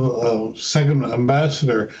 our second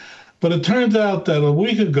ambassador. But it turns out that a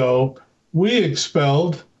week ago, we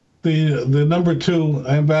expelled the number 2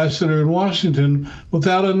 ambassador in Washington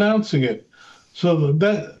without announcing it. So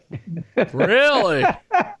that... Really?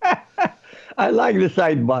 I like the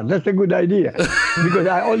sidebar. That's a good idea. Because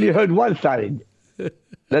I only heard one side.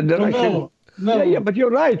 That the Russians... No. Yeah, but you're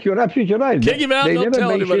right. You're absolutely right. Kick him out, They don't never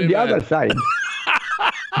tell anybody, mentioned the man. other side.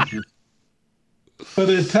 But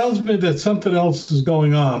it tells me that something else is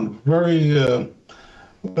going on. Very, I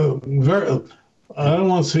don't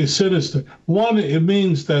want to say sinister. One, it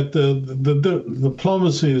means that the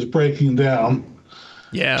diplomacy is breaking down.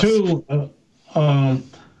 Yes. Two,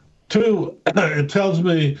 it tells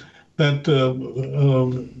me that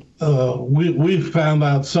we found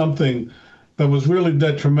out something that was really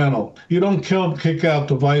detrimental. You don't kick out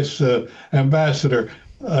the vice ambassador,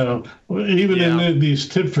 even in these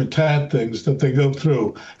tit for tat things that they go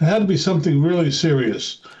through. It had to be something really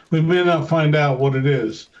serious. We may not find out what it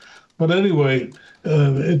is, but anyway,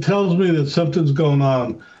 it tells me that something's going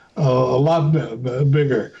on a lot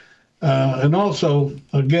bigger. And also,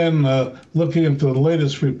 again, looking into the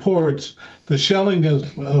latest reports, the shelling has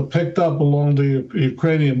picked up along the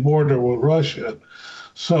Ukrainian border with Russia.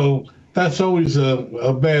 So that's always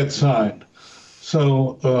a bad sign.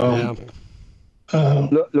 So,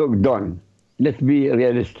 Look, Don, let's be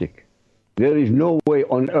realistic. There is no way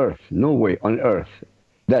on earth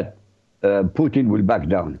that Putin will back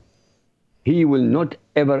down. He will not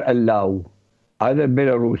ever allow either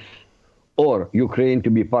Belarus or Ukraine to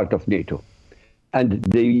be part of NATO. And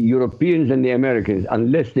the Europeans and the Americans,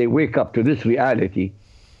 unless they wake up to this reality,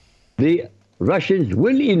 the Russians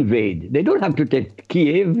will invade. They don't have to take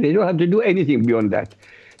Kiev. They don't have to do anything beyond that.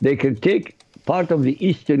 They can take part of the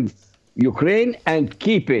eastern Ukraine and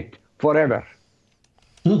keep it forever.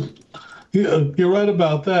 You're right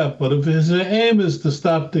about that, but if his aim is to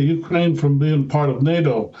stop the Ukraine from being part of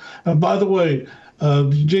NATO, and by the way,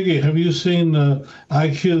 Jiggy, have you seen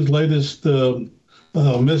IQ's latest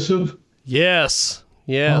missive? Yes.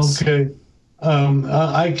 Yes. Okay.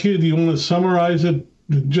 IQ, do you want to summarize it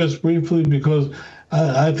just briefly? Because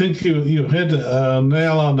I think you hit a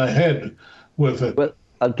nail on the head with it. Well,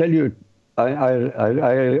 I'll tell you,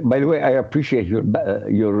 I by the way, I appreciate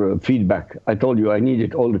your feedback. I told you I need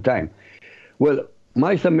it all the time. Well,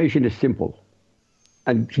 my summation is simple,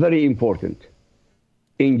 and it's very important.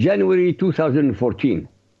 In January 2014,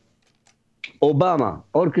 Obama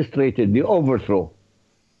orchestrated the overthrow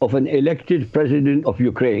of an elected president of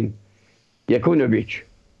Ukraine, Yanukovych.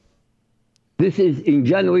 This is in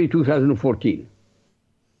January 2014.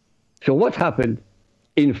 So what happened?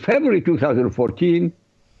 In February 2014,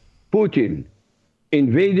 Putin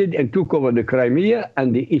invaded and took over the Crimea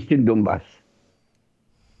and the Eastern Donbass.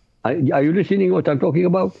 Are you listening what I'm talking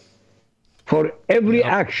about? For every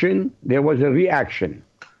action, there was a reaction.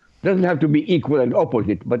 Doesn't have to be equal and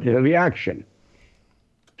opposite, but it's a reaction.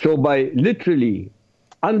 So by literally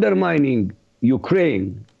undermining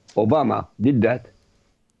Ukraine, Obama did that.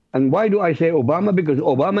 And why do I say Obama? Because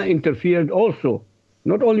Obama interfered also,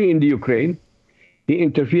 not only in the Ukraine, he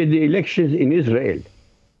interfered in the elections in Israel.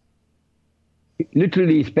 He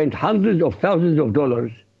literally spent hundreds of thousands of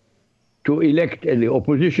dollars to elect the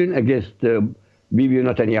opposition against Bibi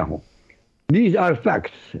Netanyahu. These are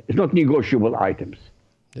facts. It's not negotiable items.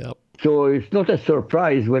 Yep. So it's not a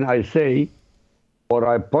surprise when I say, or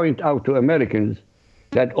I point out to Americans,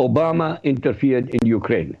 that Obama interfered in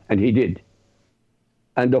Ukraine, and he did.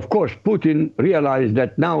 And of course, Putin realized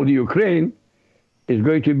that now the Ukraine is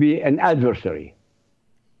going to be an adversary.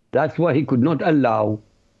 That's why he could not allow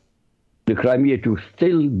the Crimea to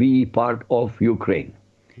still be part of Ukraine.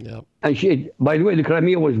 Yep. And by the way, the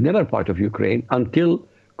Crimea was never part of Ukraine until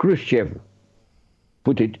Khrushchev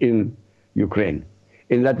put it in Ukraine.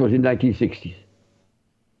 And that was in 1960s.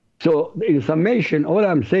 So in summation, all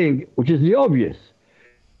I'm saying, which is the obvious,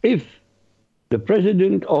 if the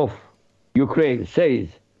president of Ukraine says,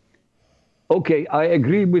 okay, I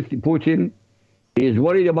agree with Putin, he is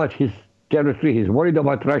worried about his territory, he's worried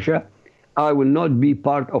about Russia, I will not be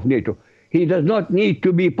part of NATO. He does not need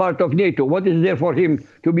to be part of NATO. What is there for him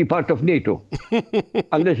to be part of NATO?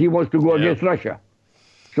 Unless he wants to go against Russia.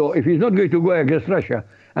 So if he's not going to go against Russia,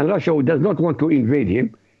 and Russia, who does not want to invade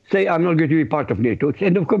him, say, I'm not going to be part of NATO. It's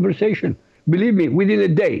end of conversation. Believe me, within a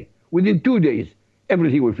day, within 2 days,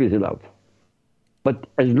 everything will fizzle out. But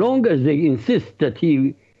as long as they insist that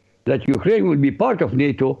Ukraine will be part of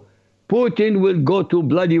NATO, Putin will go to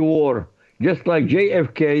bloody war, just like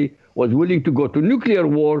JFK was willing to go to nuclear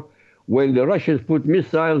war when the Russians put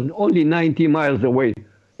missiles only 90 miles away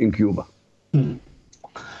in Cuba.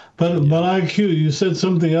 But IQ, you said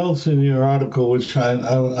something else in your article, which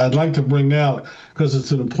I'd like to bring out because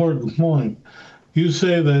it's an important point. You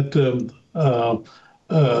say that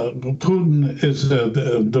Putin is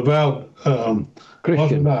a devout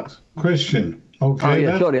Orthodox Christian. Okay. Oh,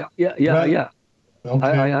 yeah, sorry. Yeah.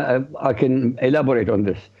 Okay. I can elaborate on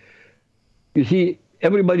this. You see,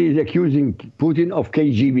 everybody is accusing Putin of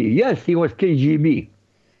KGB. Yes, he was KGB.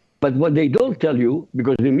 But what they don't tell you,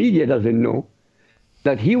 because the media doesn't know,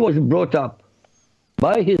 that he was brought up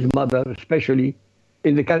by his mother, especially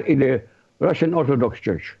in the Russian Orthodox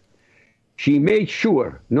Church. She made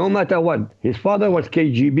sure, no matter what, his father was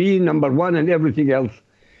KGB, number one, and everything else.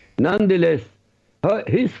 Nonetheless,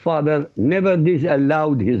 his father never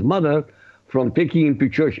disallowed his mother from taking him to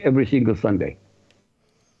church every single Sunday.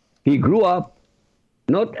 He grew up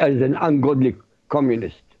not as an ungodly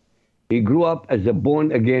communist. He grew up as a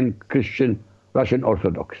born-again Christian Russian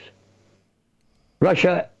Orthodox.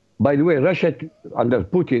 Russia, by the way, Russia under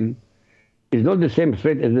Putin is not the same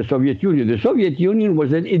threat as the Soviet Union. The Soviet Union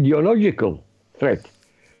was an ideological threat.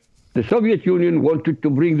 The Soviet Union wanted to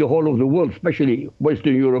bring the whole of the world, especially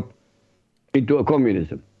Western Europe, into a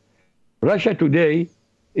communism. Russia today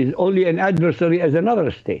is only an adversary as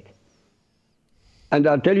another state. And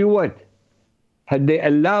I'll tell you what, had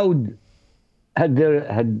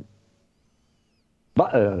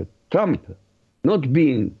Trump not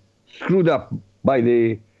been screwed up by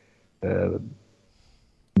the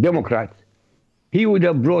Democrats, he would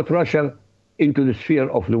have brought Russia into the sphere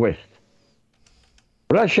of the West.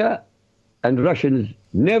 Russia and Russians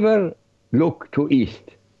never look to East.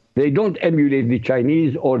 They don't emulate the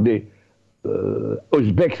Chinese or the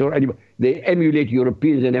Uzbeks or anybody. They emulate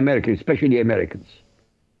Europeans and Americans, especially Americans.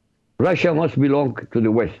 Russia must belong to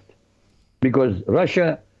the West because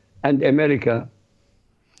Russia and America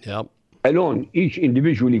alone, each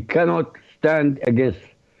individually, cannot stand against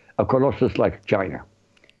a colossus like China.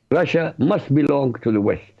 Russia must belong to the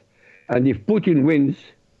West. And if Putin wins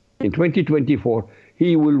in 2024,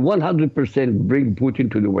 he will 100% bring Putin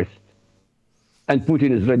to the West. And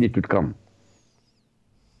Putin is ready to come.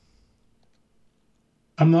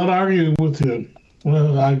 I'm not arguing with you,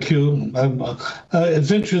 IQ.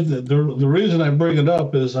 It's interesting. The reason I bring it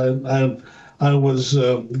up is I was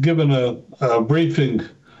given a briefing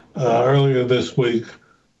earlier this week,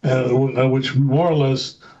 which more or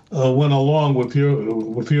less went along with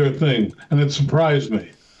your thing, and it surprised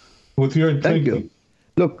me with your thinking. Thank you.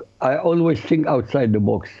 Look, I always think outside the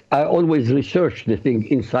box. I always research the thing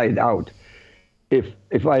inside out.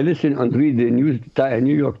 If I listen and read the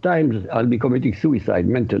New York Times, I'll be committing suicide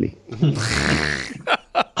mentally.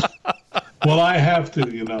 Well, I have to,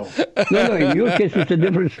 you know. No, in your case, it's a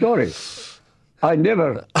different story. I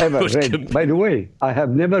never, ever read. By the way, I have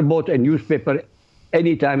never bought a newspaper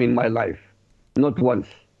any time in my life. Not once.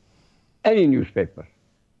 Any newspaper.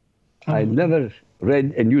 I never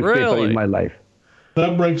read a newspaper in my life.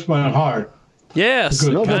 That breaks my heart. Yes.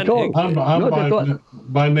 Not at all. I'm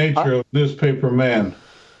by nature a newspaper man.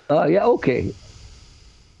 Yeah, okay.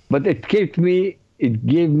 But it gave me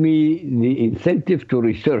the incentive to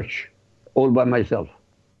research all by myself.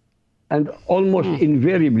 And almost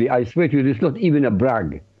invariably, I swear to you, it's not even a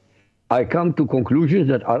brag. I come to conclusions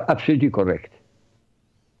that are absolutely correct.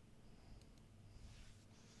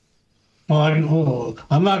 Well,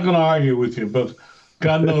 I'm not going to argue with you, but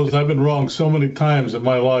God knows I've been wrong so many times in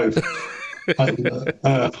my life.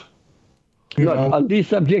 On these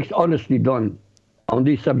subjects, honestly, Don, on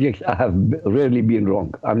these subjects, I have rarely been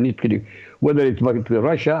wrong. I'm not kidding. Whether it's about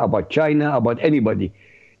Russia, about China, about anybody.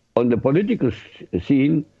 On the political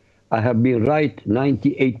scene, I have been right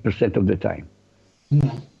 98% of the time.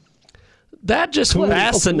 That just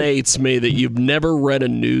fascinates me that you've never read a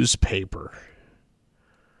newspaper.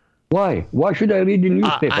 Why? Why should I read the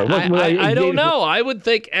newspaper? I don't know. I would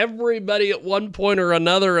think everybody at one point or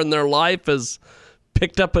another in their life has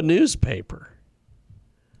picked up a newspaper.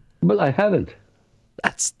 But I haven't.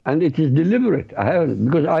 And it is deliberate. I haven't.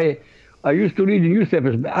 Because I used to read the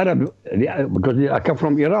newspapers, Arab, because I come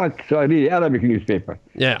from Iraq, so I read the Arabic newspaper.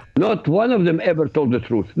 Yeah. Not one of them ever told the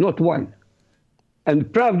truth. Not one. And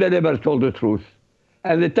Pravda never told the truth.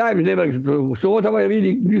 And the Times never. So what am I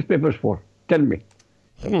reading newspapers for? Tell me.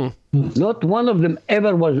 Not one of them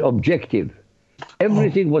ever was objective.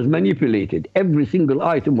 Everything was manipulated. Every single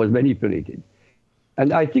item was manipulated.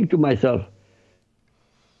 And I think to myself,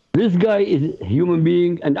 this guy is a human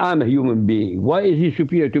being and I'm a human being. Why is he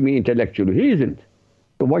superior to me intellectually? He isn't.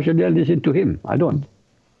 So why should I listen to him? I don't.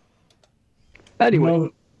 Anyway,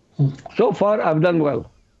 so far I've done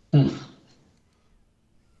well.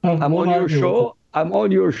 I'm on your show. I'm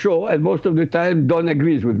on your show, and most of the time, Don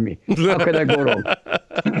agrees with me. How can I go wrong?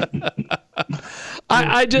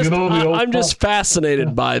 I'm just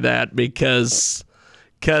fascinated by that because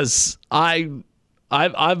I've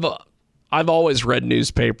always read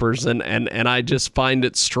newspapers and I just find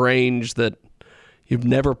it strange that you've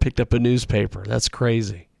never picked up a newspaper. That's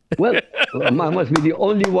crazy. Well, I must be the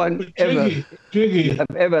only one Jiggy,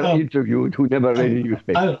 I've ever interviewed who never read a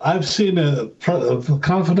newspaper. I've seen a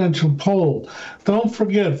confidential poll. Don't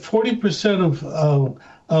forget, 40%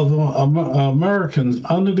 of Americans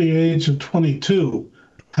under the age of 22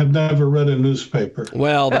 have never read a newspaper.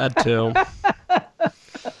 Well, that too.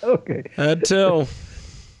 Okay. That too.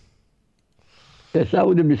 Yes, I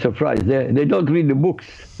wouldn't be surprised. They don't read the books,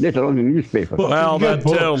 let alone the newspaper. Well, that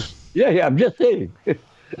too. Yeah, I'm just saying.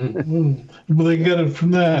 Well, they get it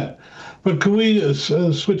from that. But can we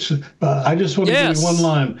switch? I just want to give you one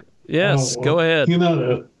line. Yes, go ahead.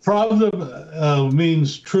 Pravda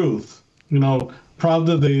means truth.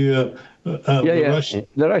 Pravda, the Russian.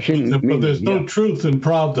 But there's no truth in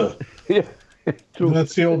Pravda. Yeah, true.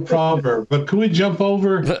 That's the old proverb. But can we jump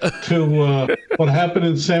over to what happened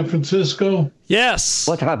in San Francisco? Yes.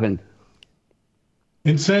 What happened?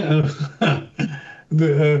 In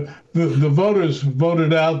the voters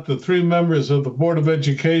voted out the 3 members of the Board of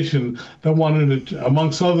Education that wanted to,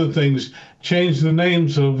 amongst other things, change the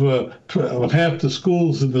names of half the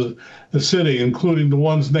schools in the city, including the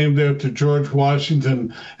ones named after George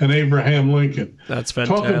Washington and Abraham Lincoln. That's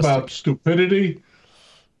fantastic. Talk about stupidity.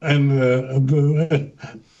 What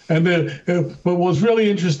was really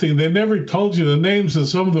interesting, they never told you the names of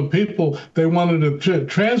some of the people they wanted to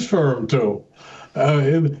transfer them to.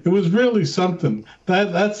 It was really something.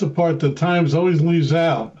 That's the part that Times always leaves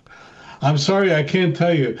out. I'm sorry, I can't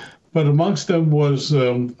tell you, but amongst them was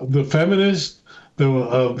the feminist,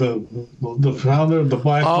 the founder of the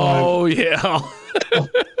Black Lives. Oh yeah.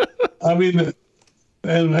 I mean,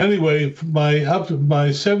 and anyway, by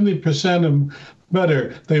 70% and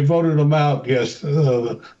better, they voted them out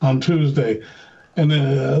on Tuesday, and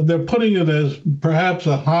they're putting it as perhaps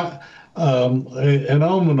an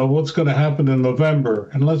omen of what's going to happen in November,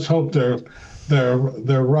 and let's hope they're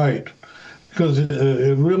right, because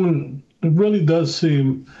it really does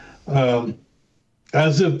seem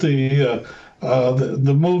as if the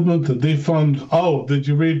movement, the defund. Oh, did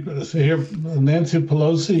you hear Nancy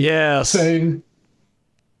Pelosi? Yes. Saying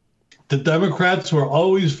the Democrats were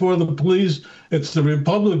always for the police. It's the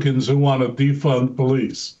Republicans who want to defund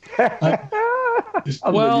police.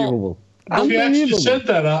 Unbelievable. She actually said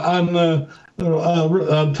that on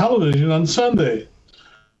television on Sunday.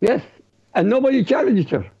 Yes, and nobody challenged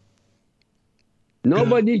her.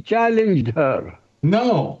 Nobody challenged her.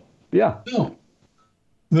 No. Yeah. No.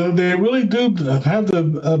 They really do have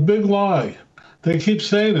a big lie. They keep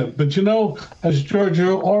saying it. But as George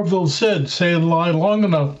Orwell said, say a lie long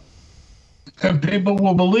enough and people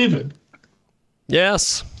will believe it.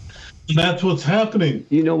 Yes. And that's what's happening.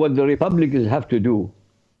 You know what the Republicans have to do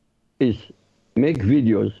is make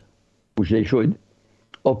videos, which they should,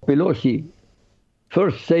 of Pelosi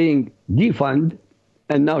first saying defund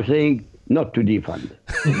and now saying not to defund.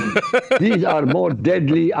 These are more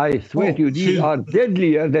deadly, I swear to you, these are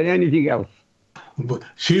deadlier than anything else.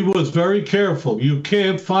 She was very careful. You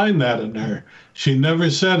can't find that in her. She never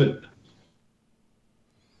said it.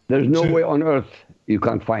 There's no way on earth you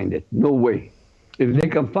can't find it. No way. If they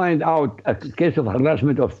can find out a case of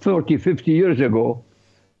harassment of 30, 50 years ago,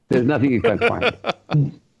 there's nothing you can find.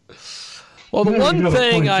 Well, the one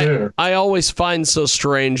thing I always find so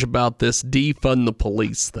strange about this defund the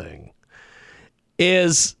police thing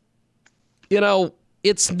is,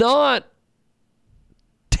 it's not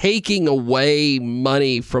taking away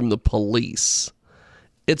money from the police.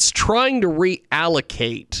 It's trying to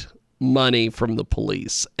reallocate money from the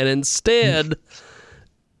police. And instead,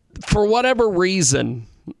 for whatever reason,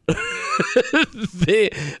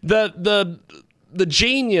 the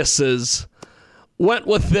geniuses went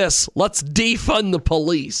with this, let's defund the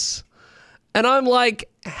police. And I'm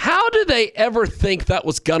like, how did they ever think that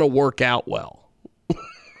was going to work out well?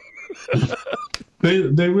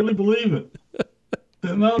 They really believe it.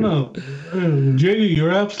 No. Jiggy,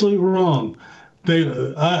 you're absolutely wrong.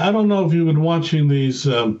 I don't know if you've been watching these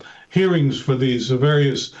hearings for these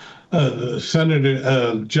various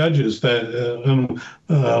senator judges that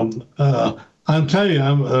I'm telling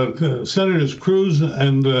you, Senators Cruz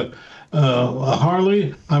and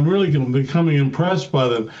Harley, I'm really becoming impressed by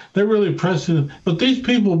them. They're really pressing, but these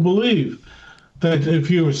people believe that if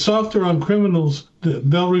you're softer on criminals,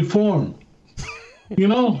 they'll reform. You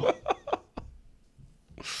know?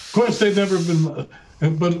 Of course, they've never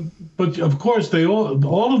been, but of course, they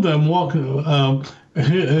all of them walk.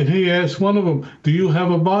 He asked one of them, "Do you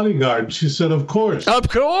have a bodyguard?" She said, "Of course." Of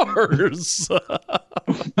course.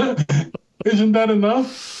 Isn't that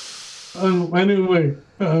enough? Anyway,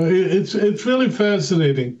 it's really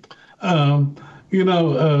fascinating.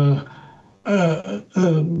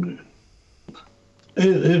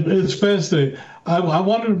 It's fascinating. I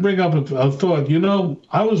wanted to bring up a thought.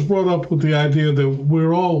 I was brought up with the idea that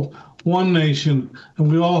we're all one nation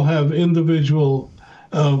and we all have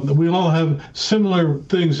we all have similar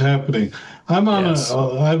things happening. I'm on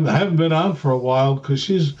I haven't been on for a while because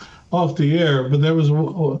she's off the air, but there was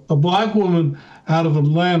a black woman out of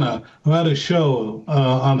Atlanta who had a show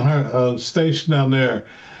on her station down there,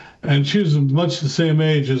 and she was much the same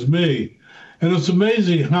age as me. And it's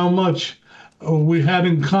amazing how much we had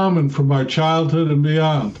in common from our childhood and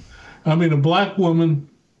beyond. I mean, a black woman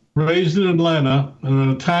raised in Atlanta and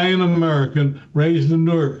an Italian American raised in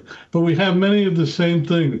Newark, but we have many of the same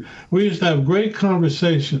things. We used to have great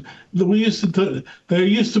conversation. There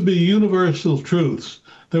used to be universal truths.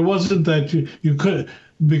 There wasn't that you could,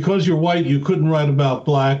 because you're white, you couldn't write about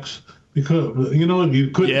blacks because you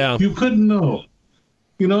couldn't know.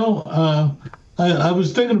 I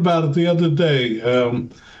was thinking about it the other day.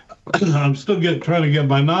 I'm still trying to get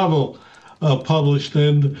my novel published,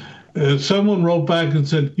 and someone wrote back and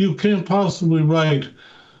said, "You can't possibly write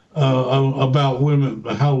about women,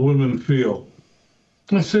 how women feel."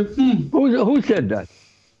 I said, Who said that?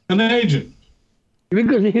 An agent.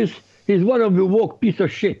 Because he's one of the woke piece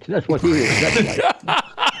of shit. That's what he is. That's right.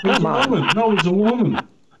 Come on. No, it's a woman.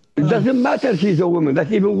 It doesn't matter if she's a woman.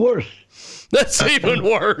 That's even worse. That's even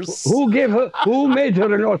worse. Who made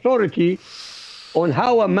her an authority on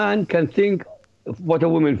how a man can think of what a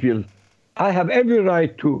woman feels? I have every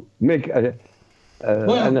right to make an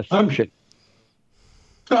assumption.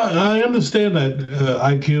 I understand that,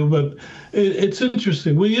 IQ, but it's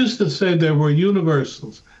interesting. We used to say there were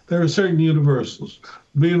universals. There are certain universals.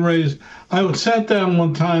 Being raised, I sat down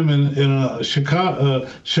one time in a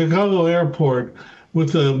Chicago airport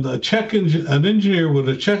with an engineer with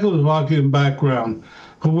a Czechoslovakian background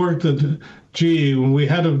who worked at GE when we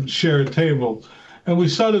had to share a table, and we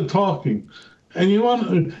started talking. And it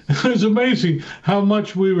was amazing how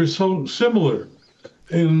much we were so similar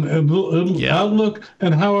in outlook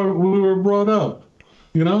and how we were brought up.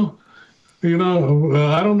 I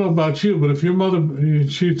don't know about you, but if your mother,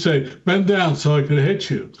 she'd say, "Bend down so I could hit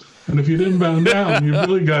you," and if you didn't bend down, you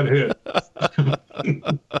really got hit.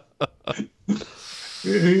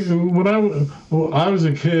 When I was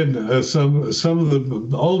a kid, some of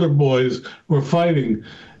the older boys were fighting,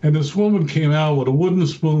 and this woman came out with a wooden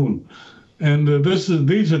spoon. And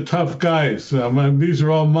these are tough guys. These are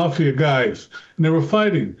all mafia guys. And they were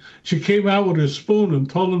fighting. She came out with her spoon and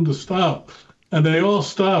told them to stop. And they all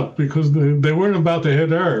stopped because they weren't about to hit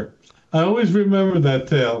her. I always remember that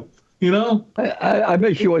tale. I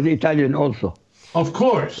bet she was Italian also. Of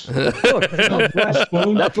course. That's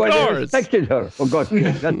why they respected her, for God's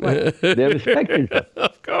sake. That's why they respected her.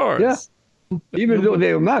 Of course. Yeah. Even though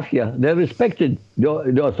they were mafia, they respected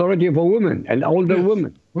the authority of a woman, an older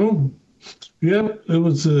woman. Well, yeah, there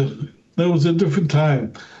was a different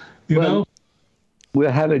time, know. We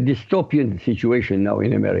have a dystopian situation now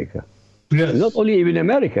in America. Yes. Not only in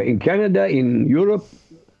America, in Canada, in Europe,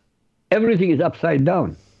 everything is upside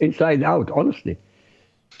down, inside out, honestly.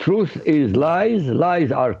 Truth is lies,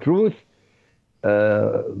 lies are truth.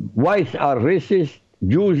 Whites are racist,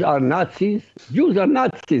 Jews are Nazis. Jews are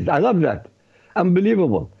Nazis, I love that.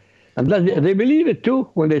 Unbelievable. And they believe it too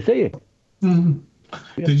when they say it. Mm-hmm.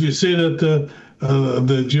 Yeah. Did you see that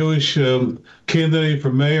the Jewish candidate for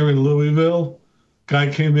mayor in Louisville, guy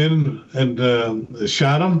came in and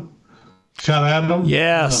shot at him?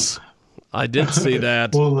 Yes, I did see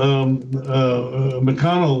that. Well,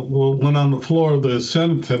 McConnell went on the floor of the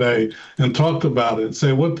Senate today and talked about it and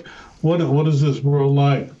say, what is this world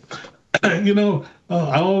like? I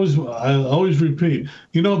always repeat,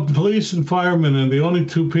 police and firemen are the only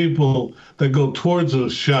two people that go towards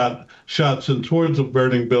those shots and towards a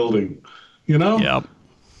burning building, Yep.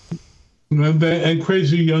 And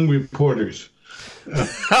crazy young reporters.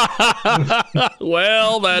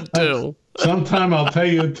 Well, that too. Sometime I'll tell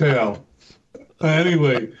you a tale.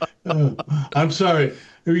 Anyway, I'm sorry.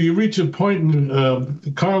 you reach a point,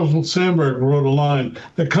 Carl Sandburg wrote a line,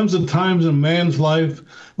 there comes a time in man's life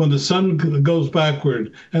when the sun goes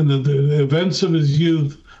backward and the events of his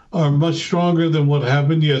youth are much stronger than what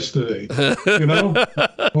happened yesterday. You know?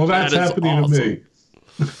 Well, that's happening awesome. To me.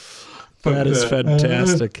 That is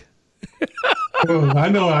fantastic. Well, I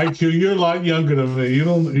know, IQ, you're a lot younger than me.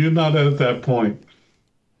 You're not at that point.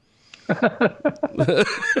 Do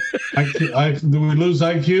we lose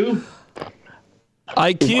IQ?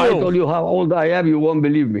 IQ. If I told you how old I am, you won't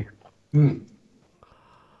believe me.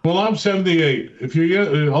 Well, I'm 78. If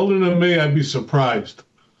you're older than me, I'd be surprised.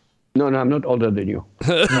 No, I'm not older than you.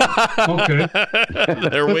 No. Okay.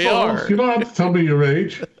 There we are. You don't have to tell me your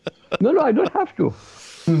age. No, I don't have to.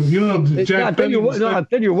 You know, Jack. I'll tell you why.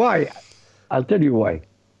 I'll tell you why.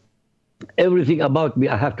 Everything about me,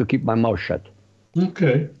 I have to keep my mouth shut.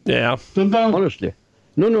 Okay. Yeah. Honestly.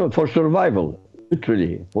 No, for survival,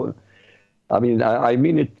 literally. I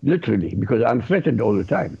mean it literally because I'm threatened all the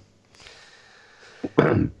time.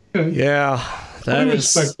 Yeah. I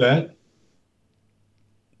respect that.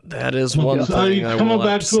 That is one thing. Are you coming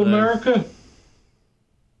back to America?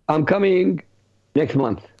 I'm coming next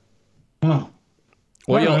month. Oh.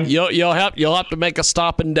 Well, you'll have to make a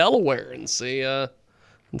stop in Delaware and see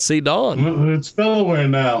Don. It's Delaware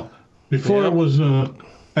now. Before it was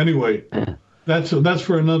anyway. That's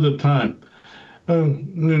for another time. By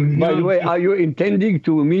the way, are you intending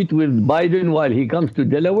to meet with Biden while he comes to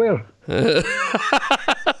Delaware? I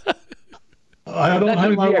don't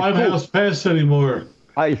have my White House pass anymore.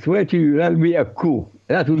 I swear to you, that'll be a coup.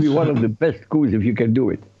 That will be one of the best coups if you can do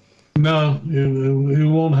it. No, it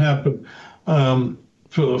won't happen.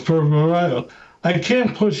 For a variety, I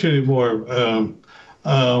can't push anymore.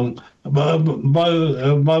 For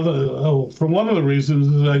one of the reasons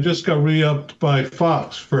is I just got re-upped by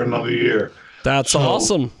Fox for another year. That's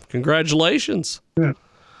awesome. Congratulations. Yeah.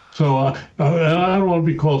 So I don't want to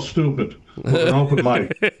be called stupid with an open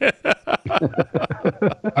mic.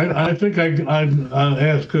 I think I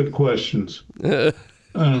ask good questions.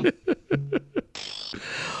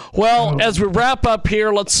 Well, as we wrap up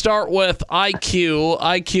here, let's start with IQ.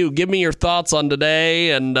 IQ, give me your thoughts on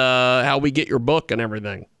today and how we get your book and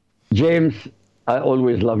everything. James, I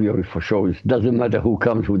always love your shows. Doesn't matter who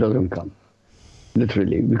comes, who doesn't come.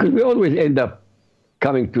 Literally. Because we always end up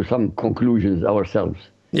coming to some conclusions ourselves.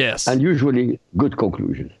 Yes. And usually good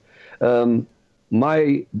conclusions.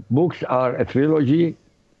 My books are a trilogy,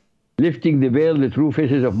 Lifting the Veil, The True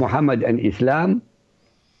Faces of Muhammad and Islam.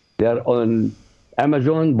 They're on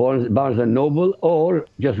Amazon, Barnes & Noble, or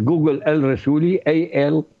just Google El Rassooli,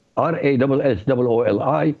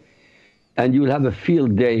 ALRASSOOLI, and you'll have a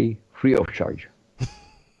field day free of charge.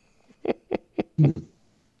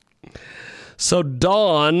 So,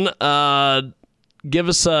 Don, give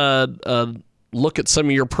us a look at some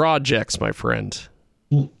of your projects, my friend.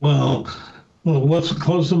 Well, what's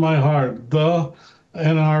close to my heart, the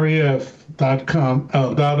NREF.org.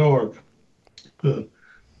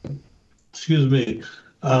 Excuse me.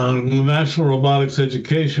 The National Robotics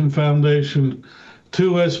Education Foundation,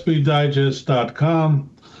 2SBdigest.com,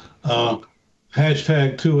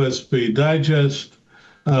 hashtag 2SBdigest.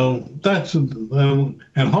 That's and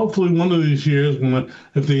hopefully one of these years,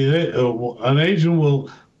 if an agent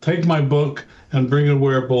will take my book and bring it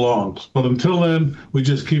where it belongs. But until then, we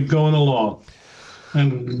just keep going along.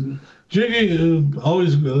 And Jiggy,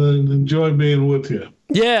 always enjoy being with you.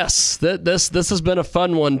 Yes, this has been a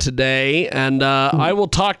fun one today, and I will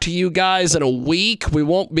talk to you guys in a week. We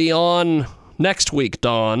won't be on next week,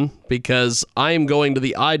 Don, because I am going to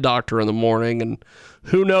the eye doctor in the morning, and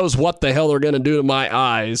who knows what the hell they're going to do to my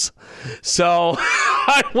eyes. So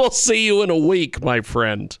I will see you in a week, my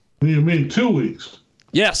friend. You mean 2 weeks?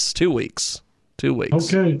 Yes, 2 weeks. 2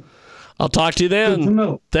 weeks. Okay. I'll talk to you then. Good to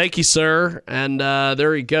know. Thank you, sir. And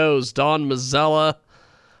there he goes, Don Mazzella,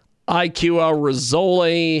 IQ El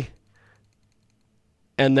Rassooli,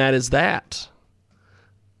 and that is that.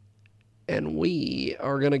 And we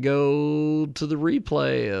are going to go to the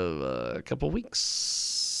replay of a couple weeks.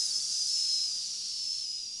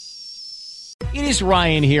 It is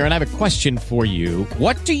Ryan here, and I have a question for you.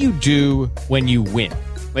 What do you do when you win?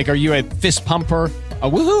 Like, are you a fist pumper, a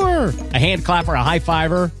woohooer, a hand clapper, a high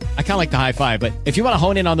fiver? I kind of like the high five, but if you want to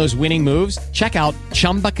hone in on those winning moves, check out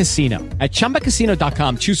Chumba Casino. At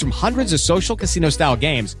ChumbaCasino.com, choose from hundreds of social casino-style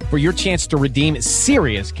games for your chance to redeem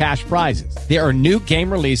serious cash prizes. There are new game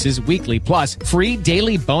releases weekly, plus free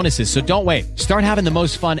daily bonuses. So don't wait. Start having the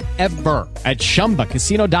most fun ever at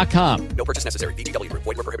ChumbaCasino.com. No purchase necessary. VGW Group.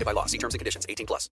 Void where prohibited by law. See terms and conditions. 18+.